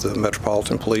relationship with the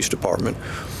Metropolitan Police Department.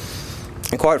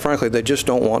 And quite frankly, they just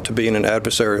don't want to be in an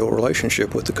adversarial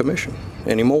relationship with the Commission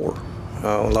anymore.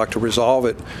 We'd like to resolve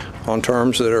it on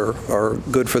terms that are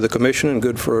good for the Commission and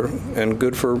good for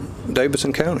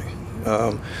Davidson County.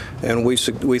 And we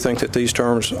think that these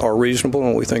terms are reasonable,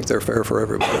 and we think they're fair for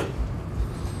everybody.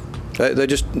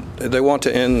 They want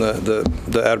to end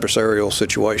the adversarial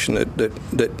situation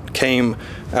that came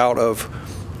out of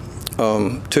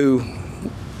two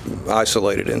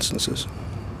isolated instances,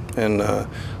 and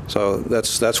so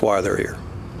that's why they're here.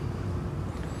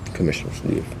 Commissioners,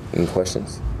 do you have any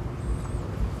questions?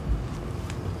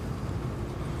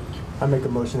 I make a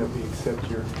motion that we accept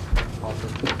your offer.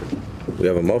 We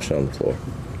have a motion on the floor. Do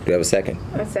we have a second?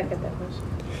 I second that motion.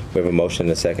 We have a motion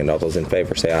and a second. All those in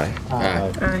favor say aye.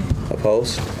 Aye. Aye.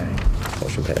 Opposed?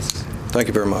 Motion passes. Thank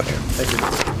you very much. Thank you.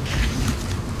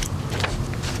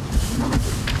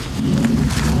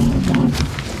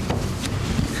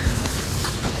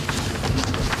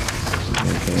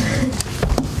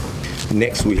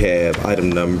 Next, we have item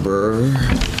number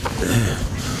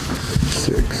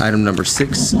 6. Item number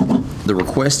 6, the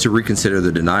request to reconsider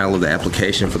the denial of the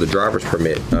application for the driver's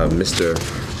permit. Mr.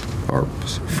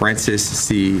 Francis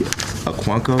C.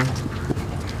 Aquanco.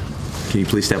 Can you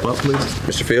please step up, please?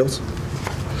 Mr. Fields?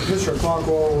 Mr.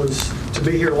 Aquanco was to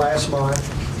be here last month.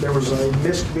 There was a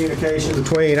miscommunication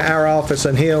between our office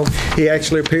and him. He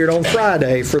actually appeared on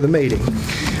Friday for the meeting.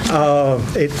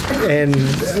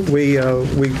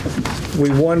 We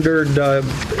wondered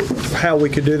how we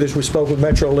could do this. We spoke with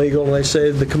Metro Legal, and they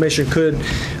said the commission could,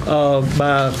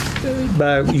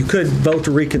 you could vote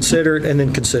to reconsider it and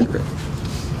then consider it.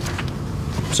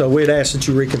 So we'd ask that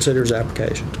you reconsider his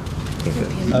application.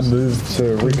 I move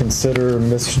to reconsider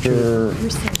Mr.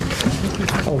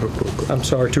 I'm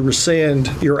sorry, to rescind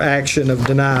your action of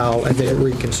denial and then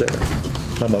reconsider.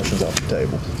 My motion's off the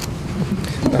table.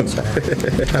 I'm sorry.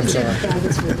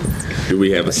 Do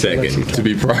we have a second? To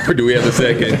be proper, do we have a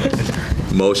second?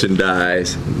 Motion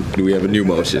dies. Do we have a new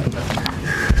motion?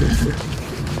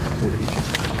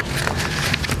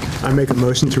 I make a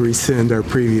motion to rescind our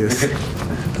previous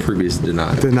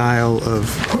denial of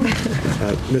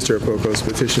Mr. Opoko's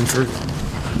petition for.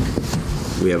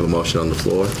 We have a motion on the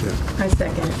floor. I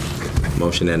second it.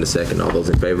 Motion and a second. All those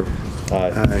in favor?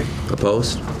 Aye.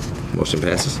 Opposed? Motion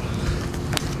passes.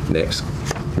 Next,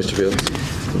 Mr.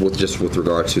 Fields, with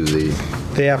regard to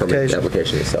the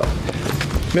application itself.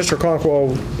 Mr.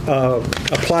 Conquo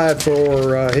applied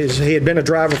for he had been a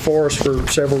driver for us for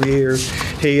several years.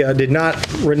 He did not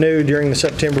renew during the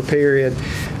September period.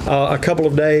 A couple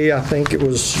of days, I think it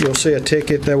was, you'll see a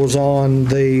ticket that was on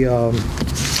the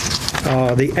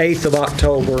 8th of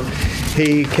October.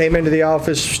 He came into the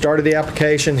office, started the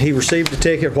application. He received the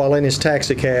ticket while in his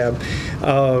taxi cab.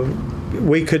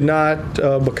 We could not,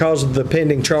 because of the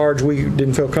pending charge, we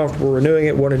didn't feel comfortable renewing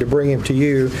it, wanted to bring him to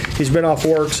you. He's been off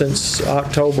work since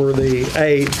October the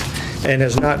 8th and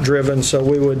has not driven, so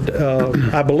we would,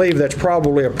 I believe that's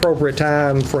probably appropriate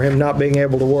time for him not being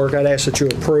able to work. I'd ask that you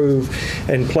approve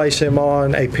and place him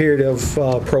on a period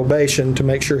of probation to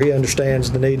make sure he understands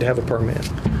the need to have a permit.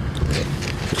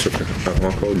 Mr.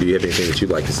 Conquo, do you have anything that you'd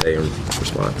like to say in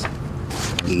response?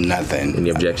 Nothing. Any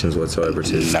objections whatsoever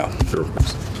to No. the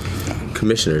request?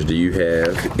 Commissioners, do you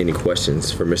have any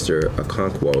questions for Mr.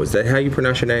 Okonkwo? Is that how you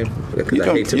pronounce your name? You're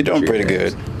doing pretty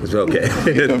good. Okay.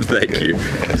 Thank you.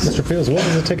 Mr. Fields, what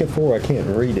was the ticket for? I can't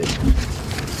read it.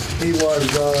 He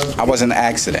was... I was in an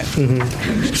accident.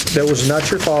 That was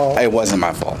not your fault. It wasn't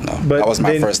my fault, no. But that was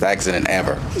my then- first accident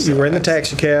ever. You were in the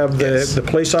taxi cab. The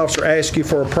police officer asked you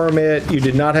for a permit. You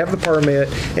did not have the permit,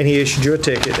 and he issued you a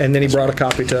ticket. And then he brought a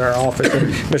copy to our office.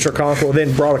 And Mr. Conquo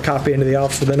then brought a copy into the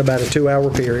office within about a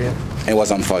 2-hour period. It was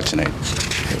unfortunate.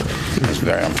 It was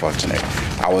very unfortunate.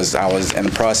 I was in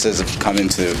the process of coming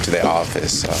to the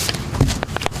office.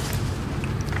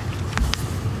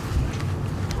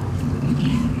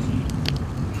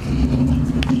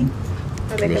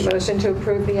 I make a motion to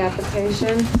approve the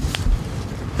application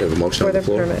We have a motion for on the the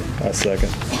floor. permit. I second.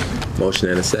 Motion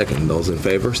and a second. Those in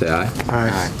favor, say aye.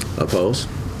 Aye. Opposed?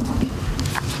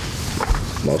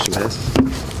 Motion passes.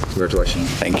 Congratulations.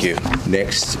 Thank you.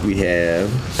 Next, we have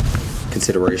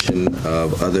consideration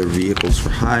of other vehicles for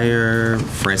hire.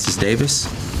 Francis Davis.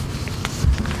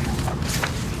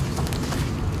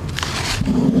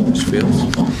 Mr.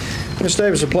 Fields. Ms.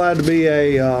 Davis applied to be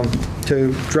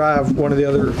to drive one of the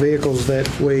other vehicles that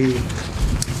we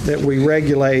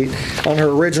regulate. On her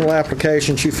original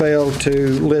application, she failed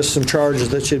to list some charges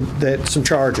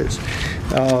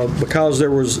because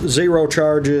there was 0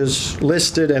 charges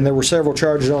listed and there were several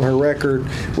charges on her record.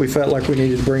 We felt like we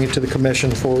needed to bring it to the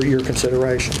commission for your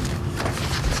consideration.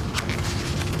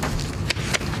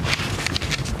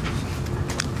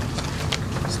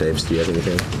 Ms. Davis, do you have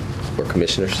anything for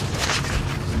commissioners?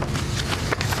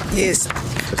 Yes,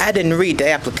 I didn't read the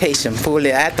application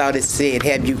fully. I thought it said,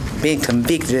 have you been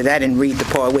convicted? I didn't read the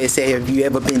part where it said, have you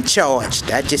ever been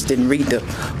charged? I just didn't read the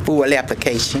full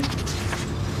application.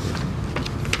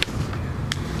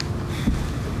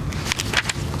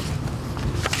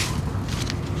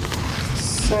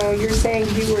 So you're saying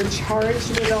you were charged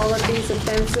with all of these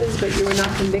offenses, but you were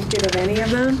not convicted of any of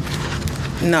them?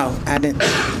 No, I didn't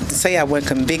say I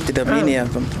wasn't convicted of any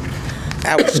of them.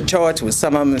 I was charged with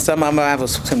some of them, and some of them I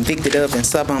was convicted of, and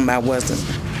some of them I wasn't.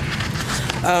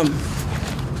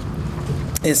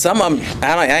 And some of them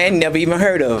I ain't never even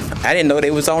heard of. I didn't know they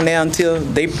was on there until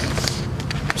they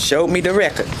showed me the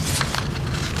record.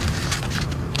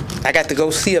 I got to go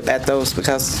see about those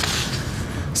because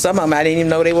some of them I didn't even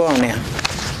know they were on there.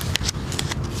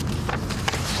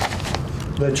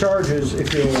 The charges,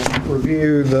 if you'll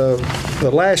review the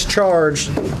last charge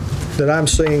that I'm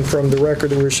seeing from the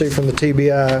record that we received from the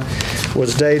TBI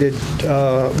was dated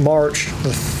March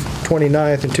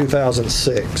 29th in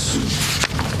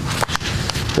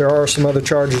 2006. There are some other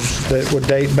charges that would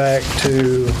date back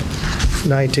to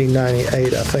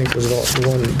 1998, I think was the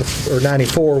one, or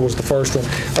 94 was the first one,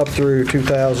 up through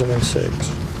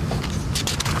 2006.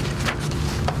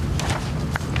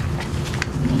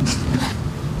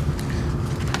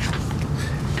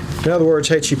 In other words,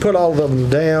 had she put all of them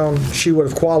down, she would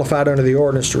have qualified under the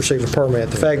ordinance to receive a permit.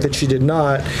 The fact that she did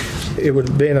not, it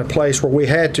would be in a place where we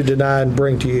had to deny and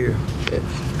bring to you. Do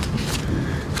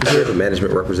you have a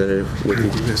management representative with you?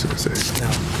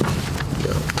 No.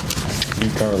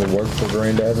 You currently work for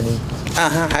Grand Avenue?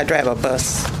 I drive a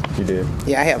bus. You do?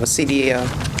 Yeah, I have a CDL,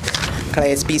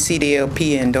 Class B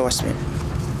CDLP endorsement.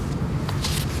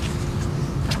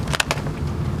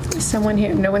 Someone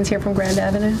here, no one's here from Grand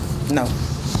Avenue? No.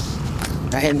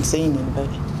 I hadn't seen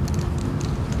anybody.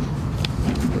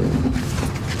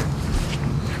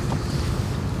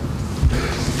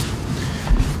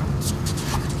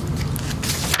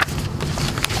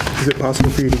 Is it possible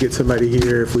for you to get somebody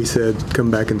here if we said come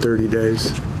back in 30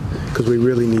 days? Because we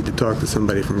really need to talk to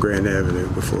somebody from Grand Avenue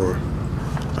before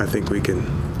I think we can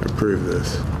approve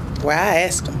this. Well, I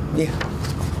asked them, yeah.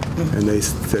 And they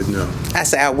said no. I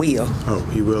said I will. Oh,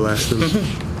 you will ask them?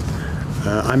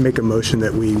 I make a motion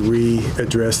that we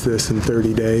readdress this in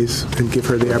 30 days and give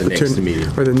her the opportunity.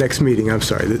 Or the next meeting, I'm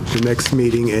sorry, the next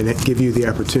meeting, and give you the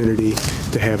opportunity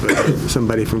to have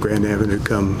somebody from Grand Avenue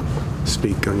come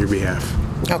speak on your behalf.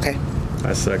 Okay.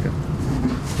 I second.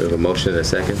 We have a motion and a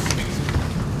second.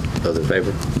 Those in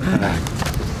favor? Aye.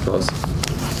 Opposed?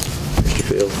 Mr.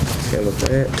 Field, handle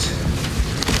that.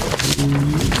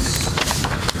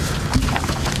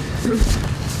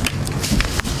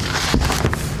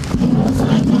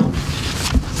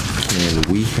 And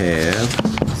we have.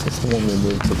 Is this the one we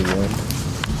moved to the one?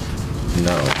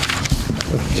 No.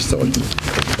 Just so it's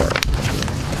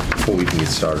before we can get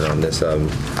started on this,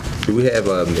 do we have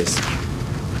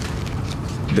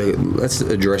let's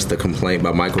address the complaint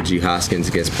by Michael G. Hoskins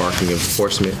against parking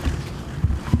enforcement,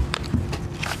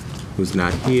 who's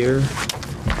not here.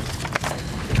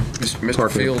 Mr.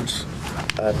 Fields,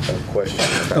 I have a question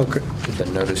about the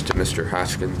notice to Mr.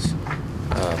 Hoskins.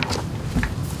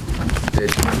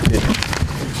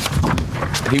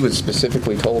 He was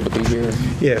specifically told to be here?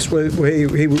 Yes, he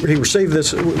received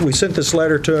this. We sent this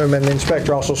letter to him, and the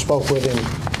inspector also spoke with him.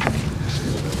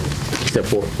 Step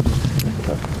forward.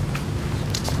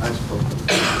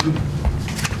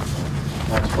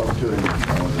 I spoke to him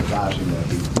and was advising that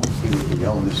he would be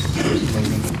on this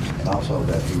meeting, and also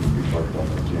that he would be worked on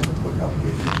the agenda for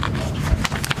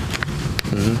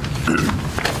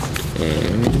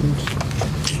And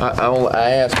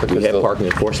I asked because we had parking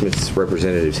enforcement's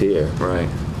representatives here. Right.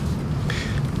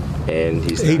 And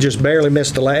he just barely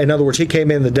missed in other words, he came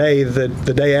in the day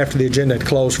after the agenda had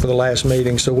closed for the last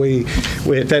meeting. So we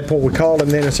at that point we called him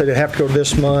then and said it'd have to go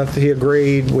this month. He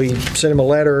agreed. We sent him a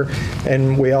letter,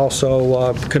 and we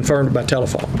also confirmed it by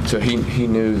telephone. So he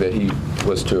knew that he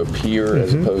was to appear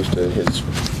as opposed to his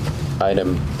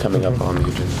item coming up on the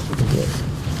agenda. Yes.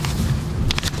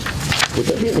 Would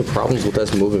there be any problems with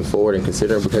us moving forward and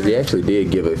considering, because he actually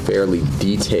did give a fairly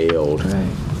detailed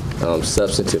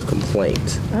substantive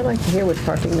complaint. I'd like to hear what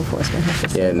parking enforcement has to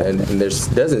say. And there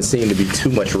doesn't seem to be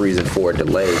too much reason for a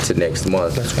delay to next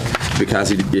month because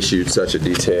he issued such a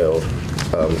detailed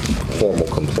formal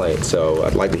complaint. So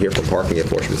I'd like to hear from parking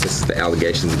enforcement. This is the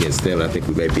allegations against them. I think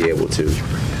we may be able to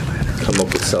come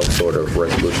up with some sort of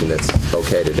resolution that's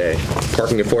okay today.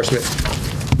 Parking enforcement?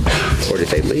 Or did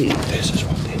they leave? This is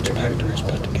what the inspector has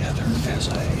put together as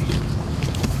a,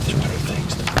 is what he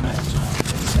thinks the facts are.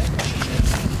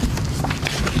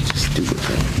 Stupid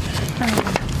thing.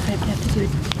 I'd have to do it,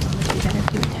 better if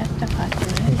you would testify to it.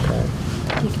 Okay.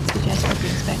 You can suggest what the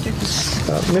inspector can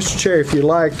testify. Mr. Chair, if you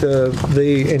like,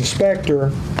 the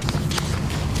inspector.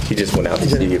 He just went out to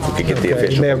see if we could get the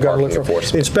official parking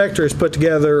enforcement. The inspector has put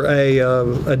together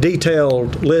a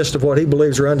detailed list of what he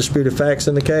believes are undisputed facts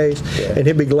in the case, and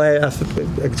he'd be glad, I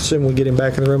assume we get him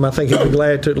back in the room, I think he'd be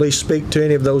glad to at least speak to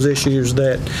any of those issues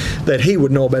that he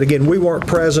would know about. Again, we weren't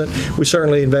present. We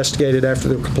certainly investigated after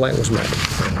the complaint was made.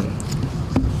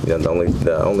 You know,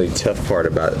 the only tough part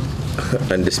about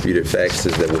undisputed facts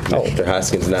is that with Mr.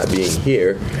 Hoskins not being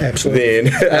here, then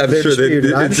I'm sure that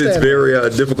it's very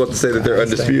difficult to say that they're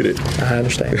undisputed. I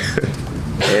understand.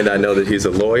 And I know that he's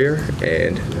a lawyer,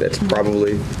 and that's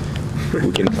probably,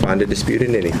 we can find a dispute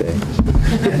in anything.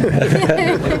 In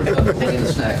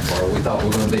the snack bar, we thought we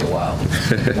were going to be a while.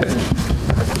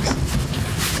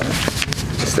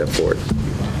 Step forward.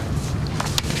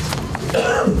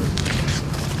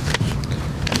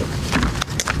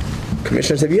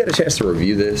 Commissioners, have you had a chance to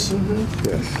review this?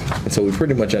 Yes. And so we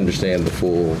pretty much understand the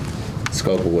full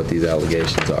scope of what these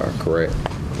allegations are, correct?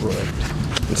 Correct.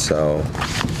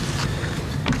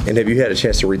 And have you had a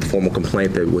chance to read the formal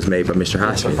complaint that was made by Mr.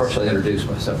 Hoskins? First, I'll introduce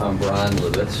myself. I'm Brian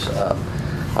Lewis.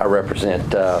 I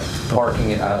represent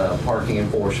parking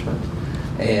enforcement.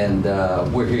 And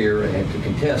we're here to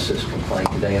contest this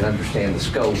complaint today and understand the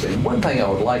scope. And one thing I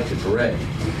would like to direct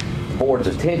the board's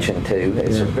attention to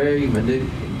is a very minute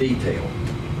detail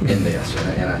in this.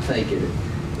 And I think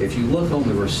if you look on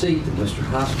the receipt that Mr.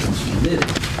 Hoskins submitted,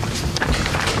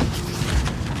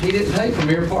 he didn't pay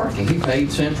Premier Parking. He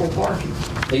paid Central Parking.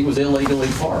 He was illegally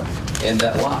parked in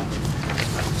that lot.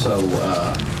 So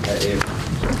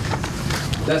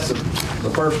that's the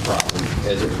first problem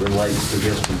as it relates to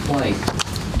this complaint.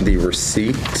 The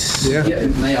receipt? Yeah.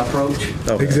 May I approach?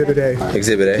 Okay. Exhibit A.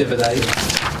 Exhibit A. Exhibit A.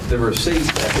 the receipt,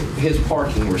 his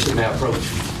parking receipt. May I approach,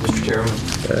 Mr.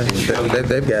 Chairman?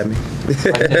 They've got me.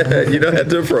 You don't have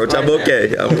to approach. I'm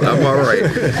okay. I'm all right.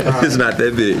 It's not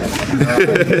that big.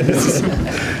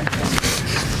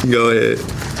 Go ahead.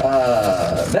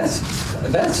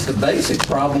 That's the basic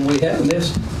problem we have in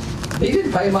this. He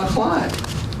didn't pay my client.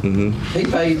 Mm-hmm. He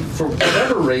paid, for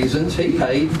whatever reasons, he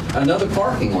paid another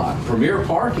parking lot. Premier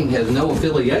Parking has no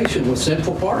affiliation with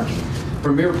Central Parking.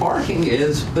 Premier Parking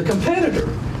is the competitor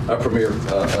of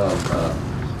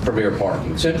Premier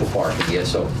Parking, Central Parking,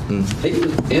 yes. So he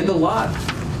was in the lot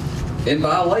in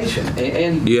violation.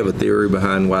 And do you have a theory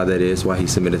behind why that is, why he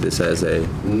submitted this as a?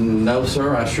 No,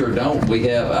 sir, I sure don't.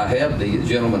 I have the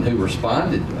gentleman who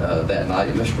responded that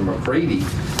night, Mr. McCready.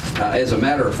 As a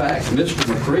matter of fact, Mr.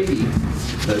 McCready,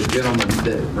 the gentleman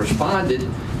that responded,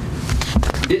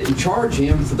 didn't charge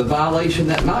him for the violation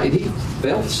that night. He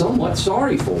felt somewhat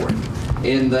sorry for him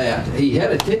in that he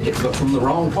had a ticket, but from the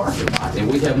wrong parking lot,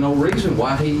 and we have no reason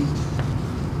why he.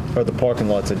 Are the parking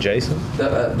lots adjacent?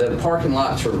 The parking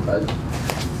lots are.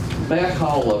 May I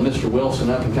call Mr.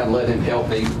 Wilson up and kind of let him help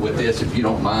me with this, if you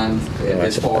don't mind,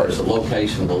 as far as the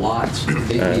location of the lots?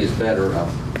 He is better.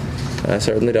 I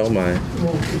certainly don't mind.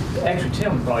 Well, actually,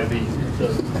 Tim would probably be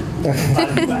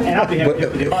and I'll be happy to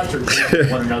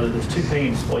demonstrate one another. There's two pay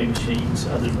and display machines.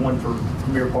 There's one for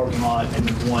Premier Parking Lot and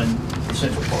there's one for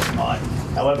Central Parking Lot.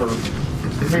 However,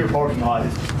 the Premier Parking Lot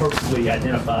is perfectly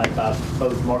identified by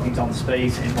both markings on the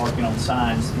space and marking on the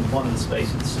signs in one of the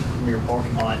spaces, Premier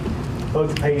Parking Lot.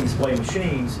 Both the pay and display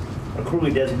machines are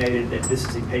clearly designated that this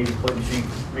is a pay and display machine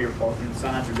for Premier Parking. The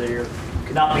signs are there.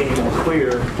 Could not be any more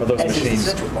clear. Are those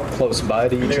machines close by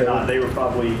to each other? They're not. They were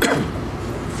probably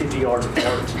 50 yards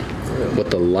apart. But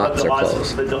the lots are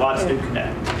close. The lots do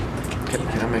connect.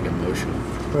 Can I make a motion?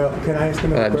 Well, can I ask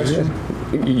another question?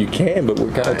 You can, but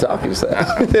we're kind of talking so.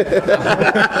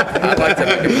 I'd like to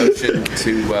make a motion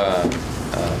to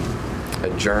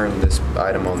adjourn this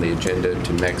item on the agenda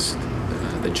to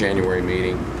the January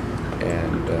meeting,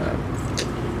 and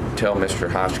tell Mr.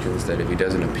 Hodgkins that if he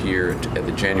doesn't appear at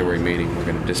the January meeting, we're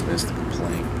going to dismiss the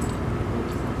complaint.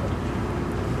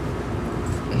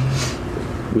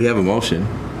 We have a motion.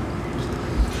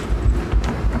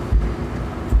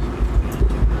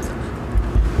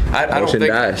 I don't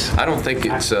think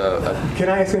it's. Can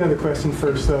I ask another question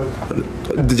first, though?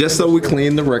 Just so we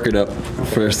clean the record up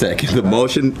for a second, the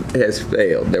motion has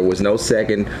failed. There was no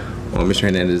second on Mr.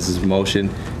 Hernandez's motion.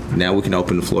 Now we can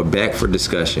open the floor back for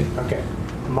discussion. Okay.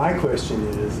 My question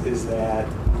is that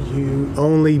you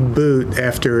only boot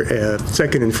after a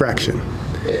second infraction.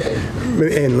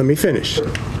 And let me finish.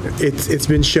 It's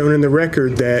been shown in the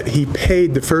record that he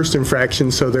paid the first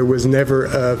infraction, so there was never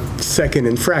a second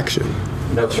infraction.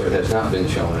 No, sir, it has not been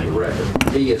shown in the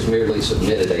record. He has merely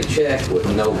submitted a check with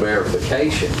no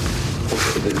verification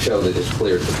to show that it's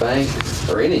cleared the bank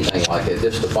or anything like that,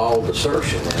 just a bald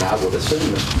assertion. And I would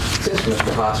assume that since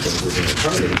Mr. Hoskins is an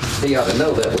attorney, he ought to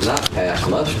know that would not pass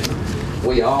muster.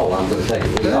 We all, I'm going to take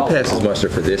it, we all. Passes muster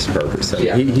for this purpose.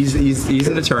 I mean, he's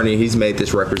an attorney. He's made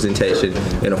this representation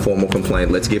in a formal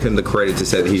complaint. Let's give him the credit to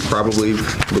say that he probably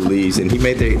believes, and he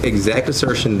made the exact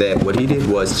assertion that what he did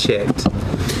was checked.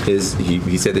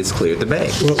 He said it's cleared the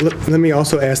bank. Well, let me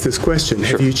also ask this question.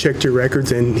 Sure. Have you checked your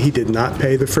records and he did not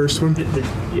pay the first one?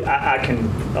 I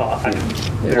can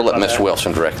we'll let Mr.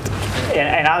 Wilson direct it.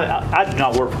 And I do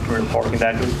not work for Premier Parking.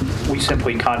 We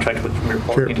simply contract with Premier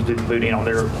Parking to do the booting on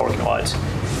their parking lots.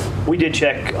 We did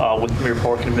check with Premier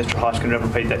Parking, and Mr. Hoskins never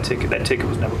paid that ticket. That ticket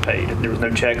was never paid. There was no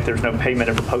check. There was no payment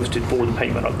ever posted for the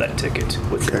payment of that ticket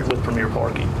with Premier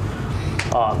Parking.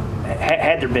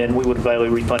 Had there been, we would have gladly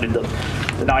refunded the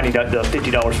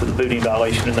 $50 for the booting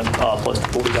violation and plus the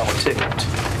 $40 ticket.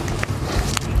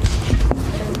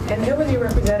 And who was your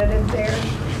representative there?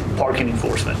 Parking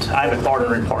enforcement. I'm a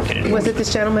partner in parking enforcement. Was it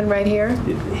this gentleman right here?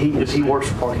 He works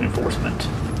for parking enforcement.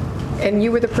 And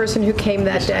you were the person who came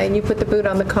that day, and you put the boot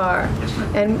on the car. Yes,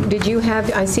 ma'am. And did you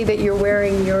have? I see that you're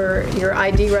wearing your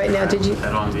ID right now. Did you? I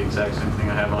had on the exact same thing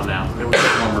I have on now. It was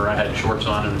warmer. I had shorts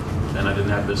on and I didn't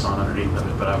have this on underneath of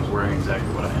it, but I was wearing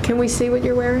exactly what I had. Can we see what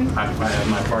you're wearing? I have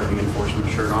my parking enforcement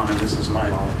shirt on, and this is my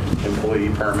employee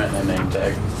permit and name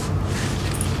tag.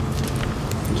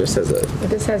 Just as a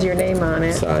This has your name on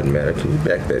it. side matter, can you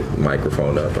back that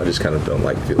microphone up? I just kind of don't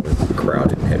like feeling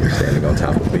crowded and having standing on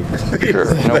top of me.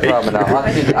 Sure, no problem at all.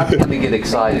 I tend to get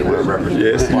excited when I represent.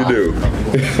 Yes, you do.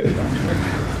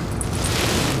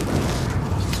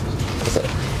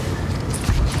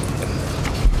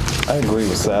 I agree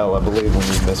with Sal. I believe we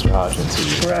need Mr. Hodgkins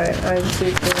here. Right, I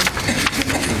do too.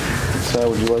 Sal,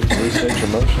 would you like to restate your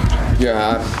motion?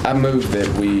 Yeah, I move that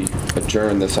we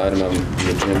adjourn this item on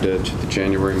the agenda to the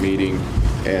January meeting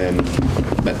and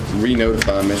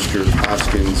re-notify Mr.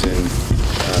 Hoskins and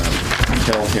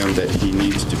tell him that he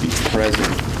needs to be present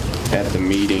at the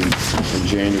meeting in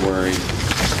January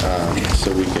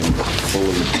so we can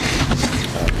fully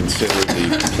consider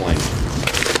the complaint.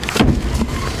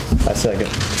 I second.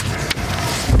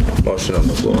 Motion on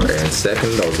the floor and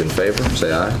second. Those in favor,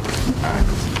 say aye. Aye.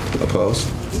 Opposed?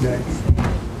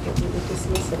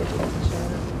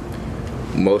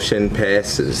 Motion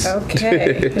passes.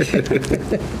 Okay.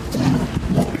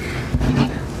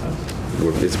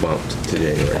 It's bumped to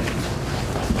January.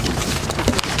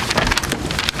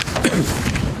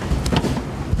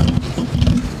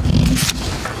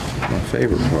 My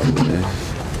favorite part of that.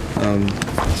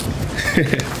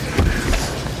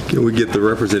 Can we get the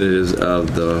representatives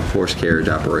of the horse carriage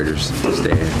operators to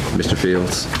stand? Mr.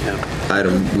 Fields?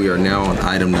 We are now on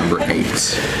item number 8.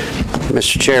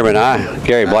 Mr. Chairman,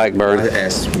 Gary Blackburn. I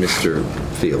asked Mr.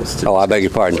 Fields to. Oh, I beg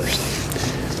your pardon.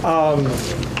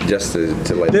 Just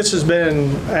to let. This has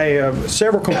been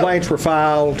several complaints were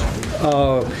filed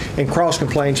and cross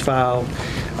complaints filed.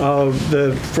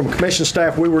 From commission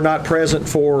staff, we were not present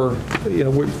for,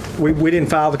 we didn't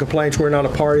file the complaints. We're not a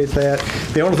party at that.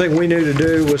 The only thing we knew to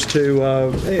do was to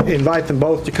invite them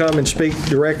both to come and speak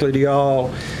directly to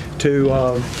y'all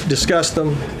to discuss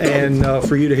them and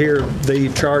for you to hear the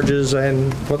charges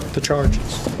and what the charge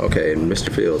is. Okay, and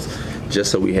Mr. Fields,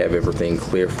 just so we have everything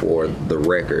clear for the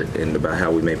record and about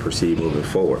how we may proceed moving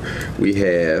forward, we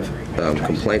have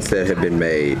complaints that have been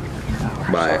made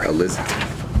by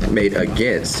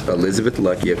against Elizabeth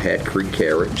Lucky of Hat Creek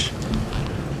Carriage,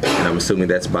 and I'm assuming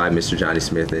that's by Mr. Johnny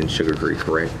Smith in Sugar Creek,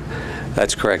 correct?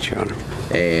 That's correct, Your Honor.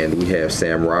 And we have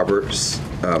Sam Roberts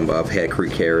of Hat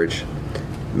Creek Carriage,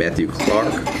 Matthew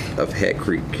Clark of Hat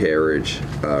Creek Carriage,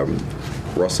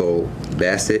 Russell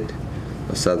Bassett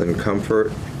of Southern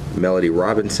Comfort, Melody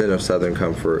Robinson of Southern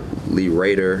Comfort, Lee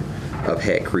Rader of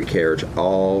Hat Creek Carriage.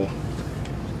 All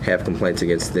have complaints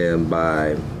against them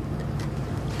by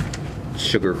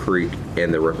Sugar Creek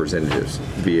and their representatives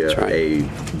via a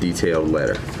detailed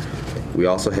letter. We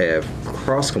also have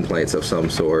cross complaints of some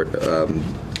sort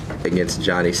against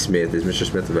Johnny Smith. Is Mr.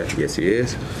 Smith back? Yes, he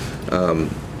is.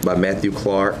 By Matthew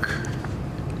Clark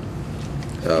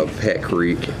of Hat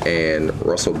Creek and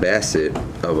Russell Bassett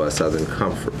of Southern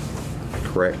Comfort,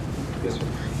 correct? Yes, sir.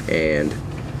 And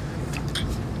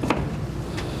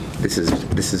this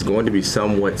is going to be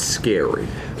somewhat scary.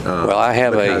 Well, I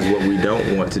have because what we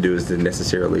don't want to do is to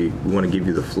necessarily, we want to give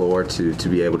you the floor to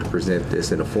be able to present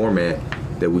this in a format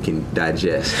that we can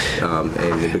digest,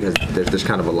 and because there's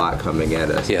kind of a lot coming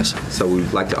at us. Yes. So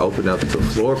we'd like to open up the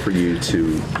floor for you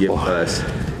to give us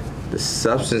the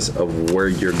substance of where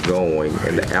you're going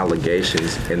and the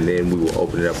allegations, and then we will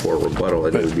open it up for a rebuttal,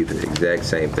 and it would be the exact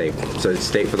same thing. So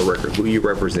state for the record who you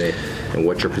represent and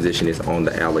what your position is on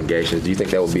the allegations. Do you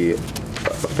think that would be a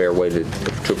fair way to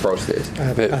approach this?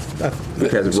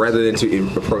 Because rather than to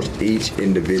approach each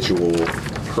individual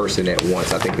person at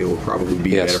once, I think it would probably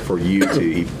be better for you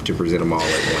to present them all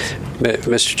at once.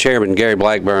 Mr. Chairman, Gary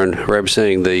Blackburn,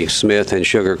 representing the Smith and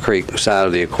Sugar Creek side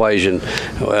of the equation.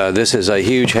 This is a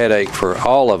huge headache for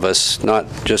all of us, not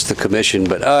just the commission,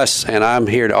 but us, and I'm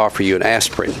here to offer you an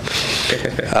aspirin.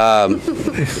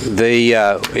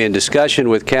 In discussion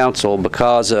with council,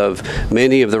 because of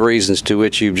many of the reasons to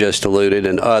which you've just alluded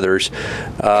and others,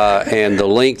 and the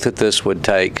length that this would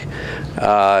take,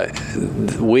 I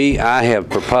have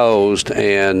proposed,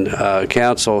 and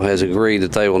council has agreed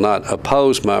that they will not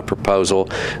oppose my proposal,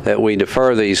 that we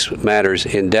defer these matters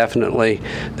indefinitely.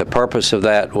 The purpose of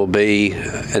that will be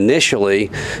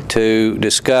initially to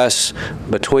discuss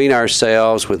between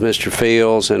ourselves with Mr.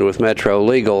 Fields and with Metro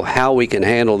Legal how we can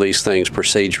handle these things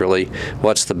procedurally,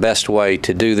 what's the best way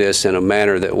to do this in a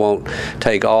manner that won't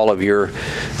take all of your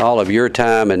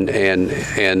time, and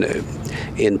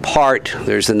in part,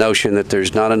 there's the notion that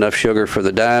there's not enough sugar for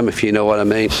the dime, if you know what I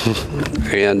mean.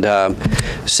 And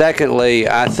secondly,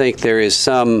 I think there is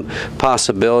some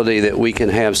possibility that we can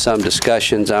have some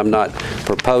discussions. I'm not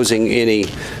proposing any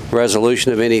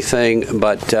resolution of anything,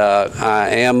 but I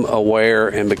am aware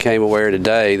and became aware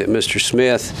today that Mr.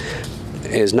 Smith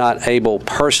is not able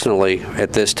personally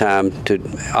at this time to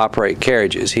operate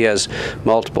carriages. He has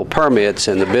multiple permits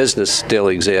and the business still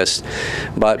exists,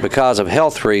 but because of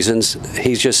health reasons,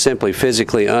 he's just simply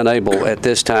physically unable at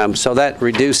this time. So that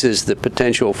reduces the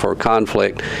potential for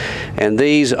conflict. And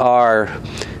these are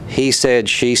he said,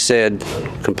 she said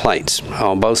complaints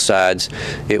on both sides.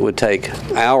 It would take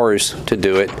hours to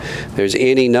do it. There's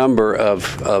any number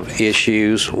of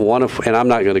issues. And I'm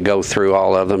not going to go through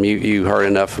all of them. You heard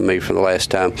enough of me for the last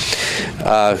time.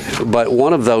 But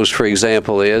one of those, for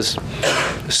example, is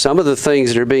some of the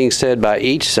things that are being said by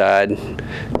each side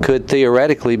could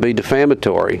theoretically be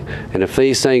defamatory. And if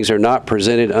these things are not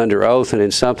presented under oath and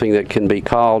in something that can be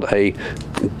called a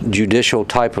judicial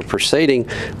type of proceeding,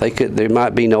 there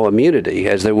might be no immunity,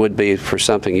 as there would be for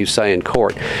something you say in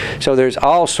court. So there's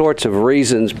all sorts of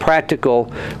reasons,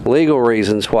 practical, legal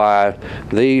reasons, why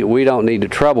we don't need to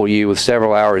trouble you with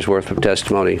several hours worth of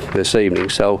testimony this evening.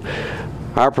 So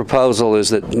our proposal is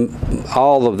that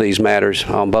all of these matters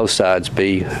on both sides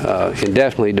be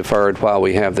indefinitely deferred while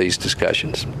we have these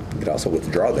discussions. You could also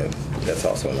withdraw them. That's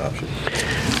also an option.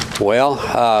 Well,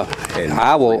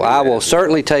 I will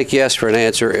certainly take yes for an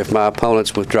answer if my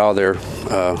opponents withdraw their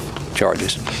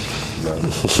charges.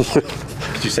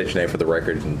 Could you state your name for the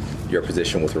record and your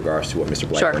position with regards to what Mr.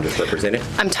 Blackburn just represented?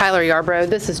 I'm Tyler Yarbrough.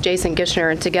 This is Jason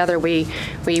Gishner, and together we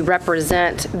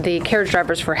represent the carriage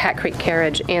drivers for Hat Creek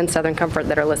Carriage and Southern Comfort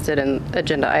that are listed in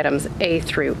agenda items A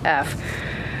through F.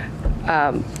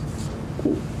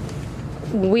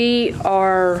 We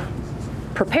are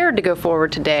prepared to go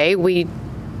forward today.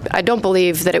 I don't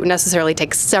believe that it would necessarily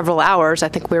take several hours. I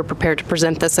think we're prepared to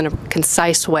present this in a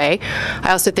concise way.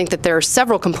 I also think that there are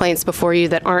several complaints before you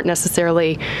that aren't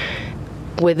necessarily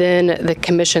within the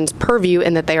Commission's purview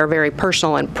and that they are very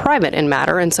personal and private in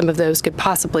matter, and some of those could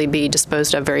possibly be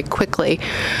disposed of very quickly.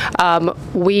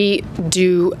 We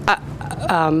do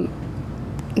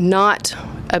not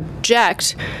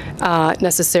object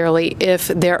necessarily if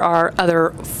there are other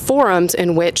forums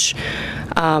in which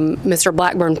Mr.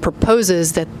 Blackburn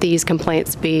proposes that these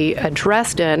complaints be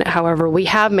addressed in. However, we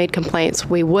have made complaints.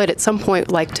 We would at some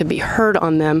point like to be heard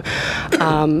on them.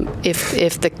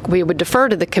 We would defer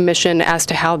to the Commission as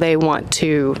to how they want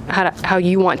to, how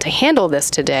you want to handle this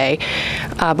today.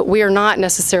 But we are not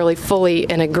necessarily fully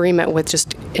in agreement with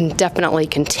just indefinitely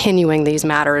continuing these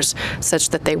matters such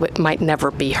that they might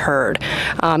never be heard.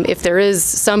 If there is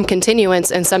some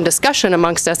continuance and some discussion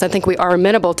amongst us, I think we are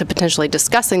amenable to potentially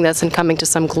discussing this and coming to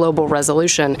some global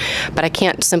resolution, but I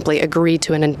can't simply agree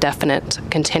to an indefinite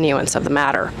continuance of the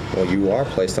matter. Well, you are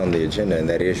placed on the agenda, and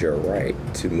that is your right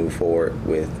to move forward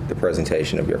with the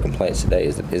presentation of your complaints today.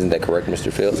 Isn't that correct,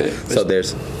 Mr. Fields?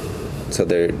 So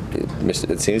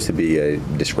it seems to be a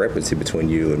discrepancy between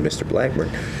you and Mr. Blackburn,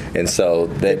 and so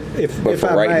that. But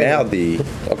right now,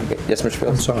 yes, Mr.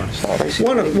 Fields. I'm sorry.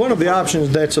 One of the options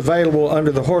that's available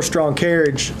under the horse-drawn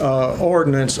carriage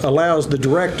ordinance allows the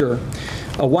director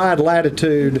a wide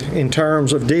latitude in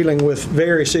terms of dealing with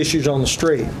various issues on the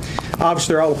street.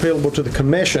 Obviously, they're all appealable to the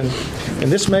Commission, and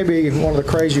this may be one of the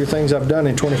crazier things I've done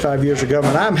in 25 years of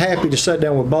government. I'm happy to sit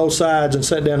down with both sides and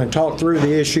sit down and talk through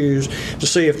the issues to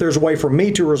see if there's a way for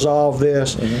me to resolve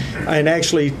this, and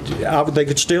actually, they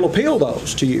could still appeal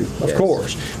those to you, of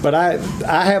course. But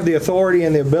I have the authority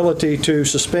and the ability to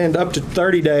suspend up to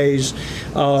 30 days,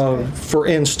 for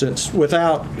instance,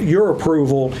 without your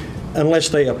approval, unless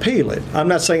they appeal it. I'm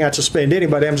not saying I'd suspend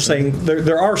anybody. I'm just saying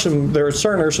there are some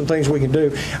things we can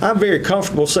do. I'm very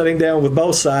comfortable sitting down with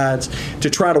both sides to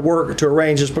try to work to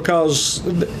arrange this, because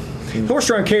the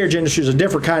horse-drawn carriage industry is a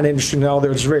different kind of industry than all.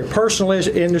 There's a very personal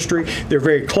industry. They're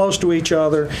very close to each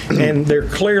other, and there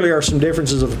clearly are some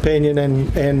differences of opinion,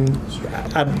 and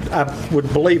I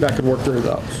would believe I could work through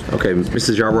those. Okay,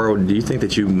 Mrs. Yarbrough, do you think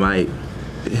that you might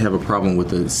have a problem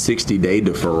with a 60-day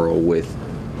deferral with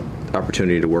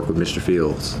opportunity to work with Mr.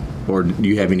 Fields? Or do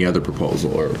you have any other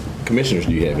proposal? Or commissioners,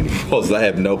 do you have any proposals? I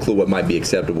have no clue what might be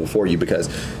acceptable for you, because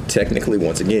technically,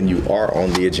 once again, you are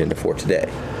on the agenda for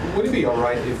today. Would it be all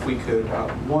right if we could,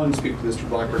 one, speak with Mr.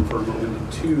 Blackburn for a moment,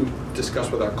 and two, discuss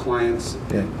with our clients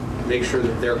and make sure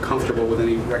that they're comfortable with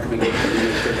any recommendations we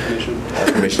make to the Commission?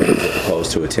 Our Commission is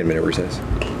opposed to a 10-minute recess.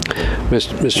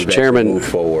 Mr. Chairman, move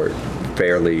forward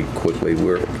fairly quickly.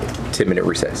 We're 10-minute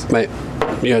recess.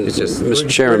 It's just Mr.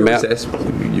 Chairman, recess.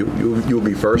 You'll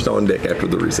be first on deck after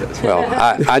the recess. Well,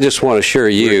 I just want to assure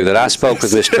you that I spoke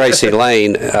with Ms. Tracy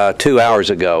Lane 2 hours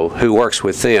ago, who works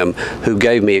with them, who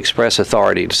gave me express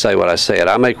authority to say what I said.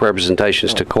 I make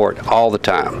representations to court all the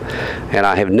time, and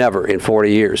I have never in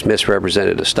 40 years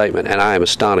misrepresented a statement, and I am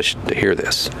astonished to hear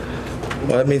this.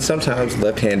 Well, I mean, sometimes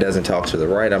left hand doesn't talk to the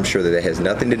right. I'm sure that it has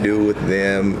nothing to do with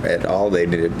them at all. They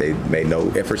made no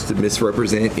efforts to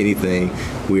misrepresent anything.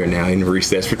 We are now in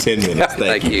recess for 10 minutes.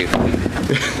 Thank you.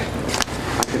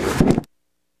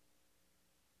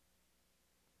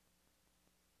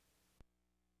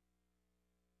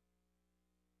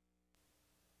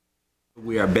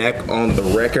 We are back on the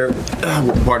record.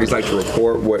 Would parties like to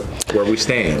report where we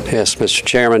stand? Yes, Mr.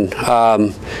 Chairman.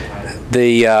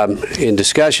 In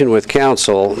discussion with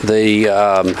council, the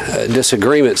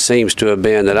disagreement seems to have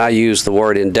been that I use the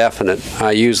word indefinite.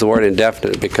 I use the word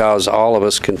indefinite because all of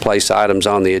us can place items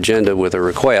on the agenda with a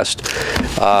request,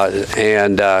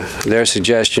 and their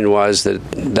suggestion was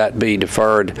that be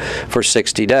deferred for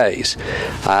 60 days.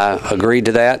 I agreed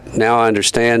to that. Now I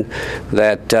understand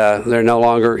that they're no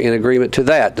longer in agreement to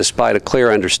that, despite a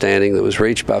clear understanding that was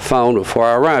reached by phone before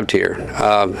I arrived here.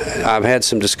 I've had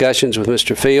some discussions with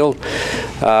Mr. Field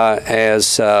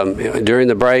during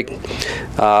the break,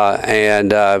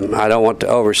 and I don't want to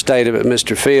overstate it, but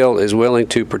Mr. Field is willing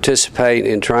to participate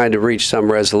in trying to reach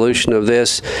some resolution of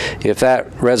this. If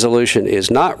that resolution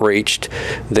is not reached,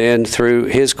 then through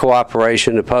his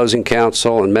cooperation, opposing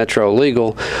counsel, and Metro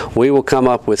Legal, we will come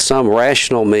up with some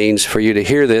rational means for you to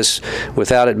hear this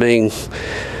without it being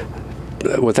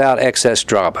without excess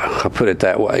drama, I'll put it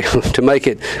that way, to make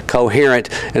it coherent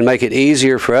and make it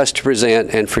easier for us to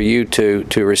present and for you to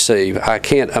receive. I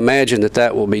can't imagine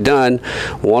that will be done,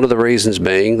 one of the reasons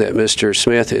being that Mr.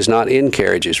 Smith is not in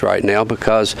carriages right now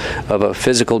because of a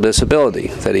physical disability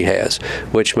that he has,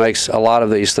 which makes a lot of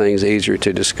these things easier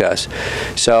to discuss.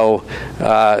 So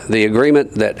the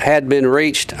agreement that had been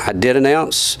reached, I did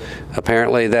announce.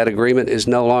 Apparently that agreement is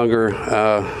no longer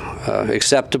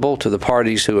acceptable to the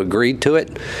parties who agreed to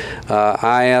it.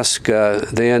 I ask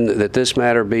then that this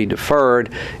matter be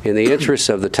deferred in the interest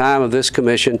of the time of this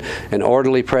commission, an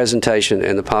orderly presentation,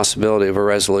 and the possibility of a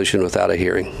resolution without a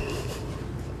hearing.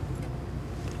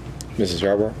 Mrs.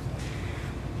 Yarborough?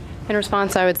 In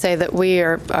response, I would say that we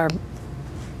are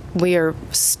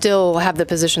still have the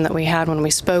position that we had when we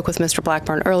spoke with Mr.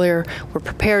 Blackburn earlier. We're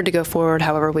prepared to go forward.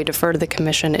 However, we defer to the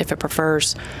commission if it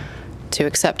prefers to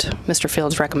accept Mr.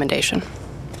 Field's recommendation.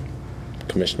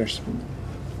 Commissioners?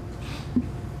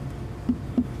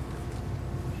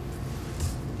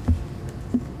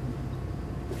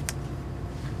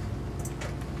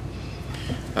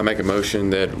 I make a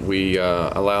motion that we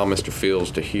allow Mr. Fields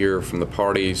to hear from the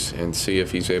parties and see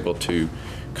if he's able to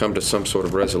come to some sort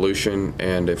of resolution,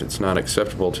 and if it's not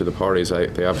acceptable to the parties,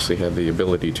 they obviously have the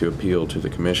ability to appeal to the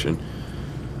commission.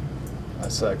 I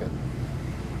second.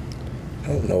 I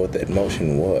don't know what that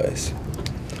motion was.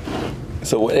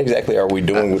 So what exactly are we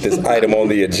doing with this item on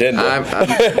the agenda?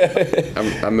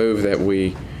 I move that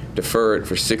we defer it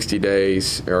for 60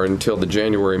 days, or until the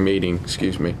January meeting,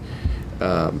 excuse me,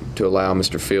 to allow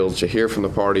Mr. Fields to hear from the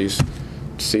parties,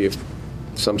 to see if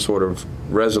some sort of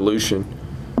resolution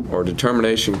or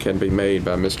determination can be made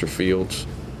by Mr. Fields,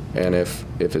 and if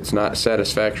it's not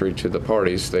satisfactory to the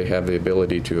parties, they have the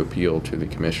ability to appeal to the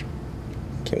commission.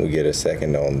 Can we get a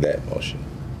second on that motion?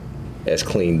 As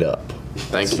cleaned up.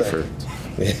 Thank you for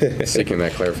seeking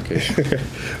that clarification.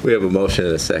 We have a motion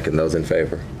and a second. Those in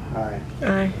favor? Aye.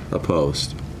 Aye.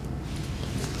 Opposed?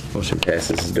 Motion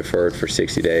passes, is deferred for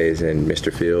 60 days. And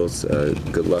Mr. Fields,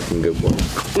 good luck and good work.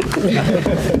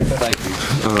 Thank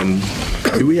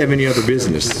you. Do we have any other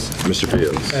business, Mr.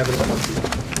 Fields?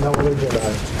 No other agenda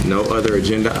items. No other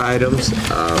agenda items.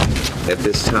 At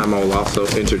this time, I will also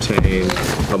entertain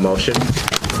a motion.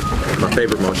 My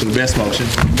favorite motion, the best motion.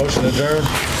 Motion adjourned.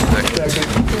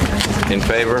 Second. In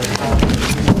favor?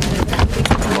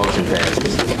 Motion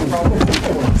passes.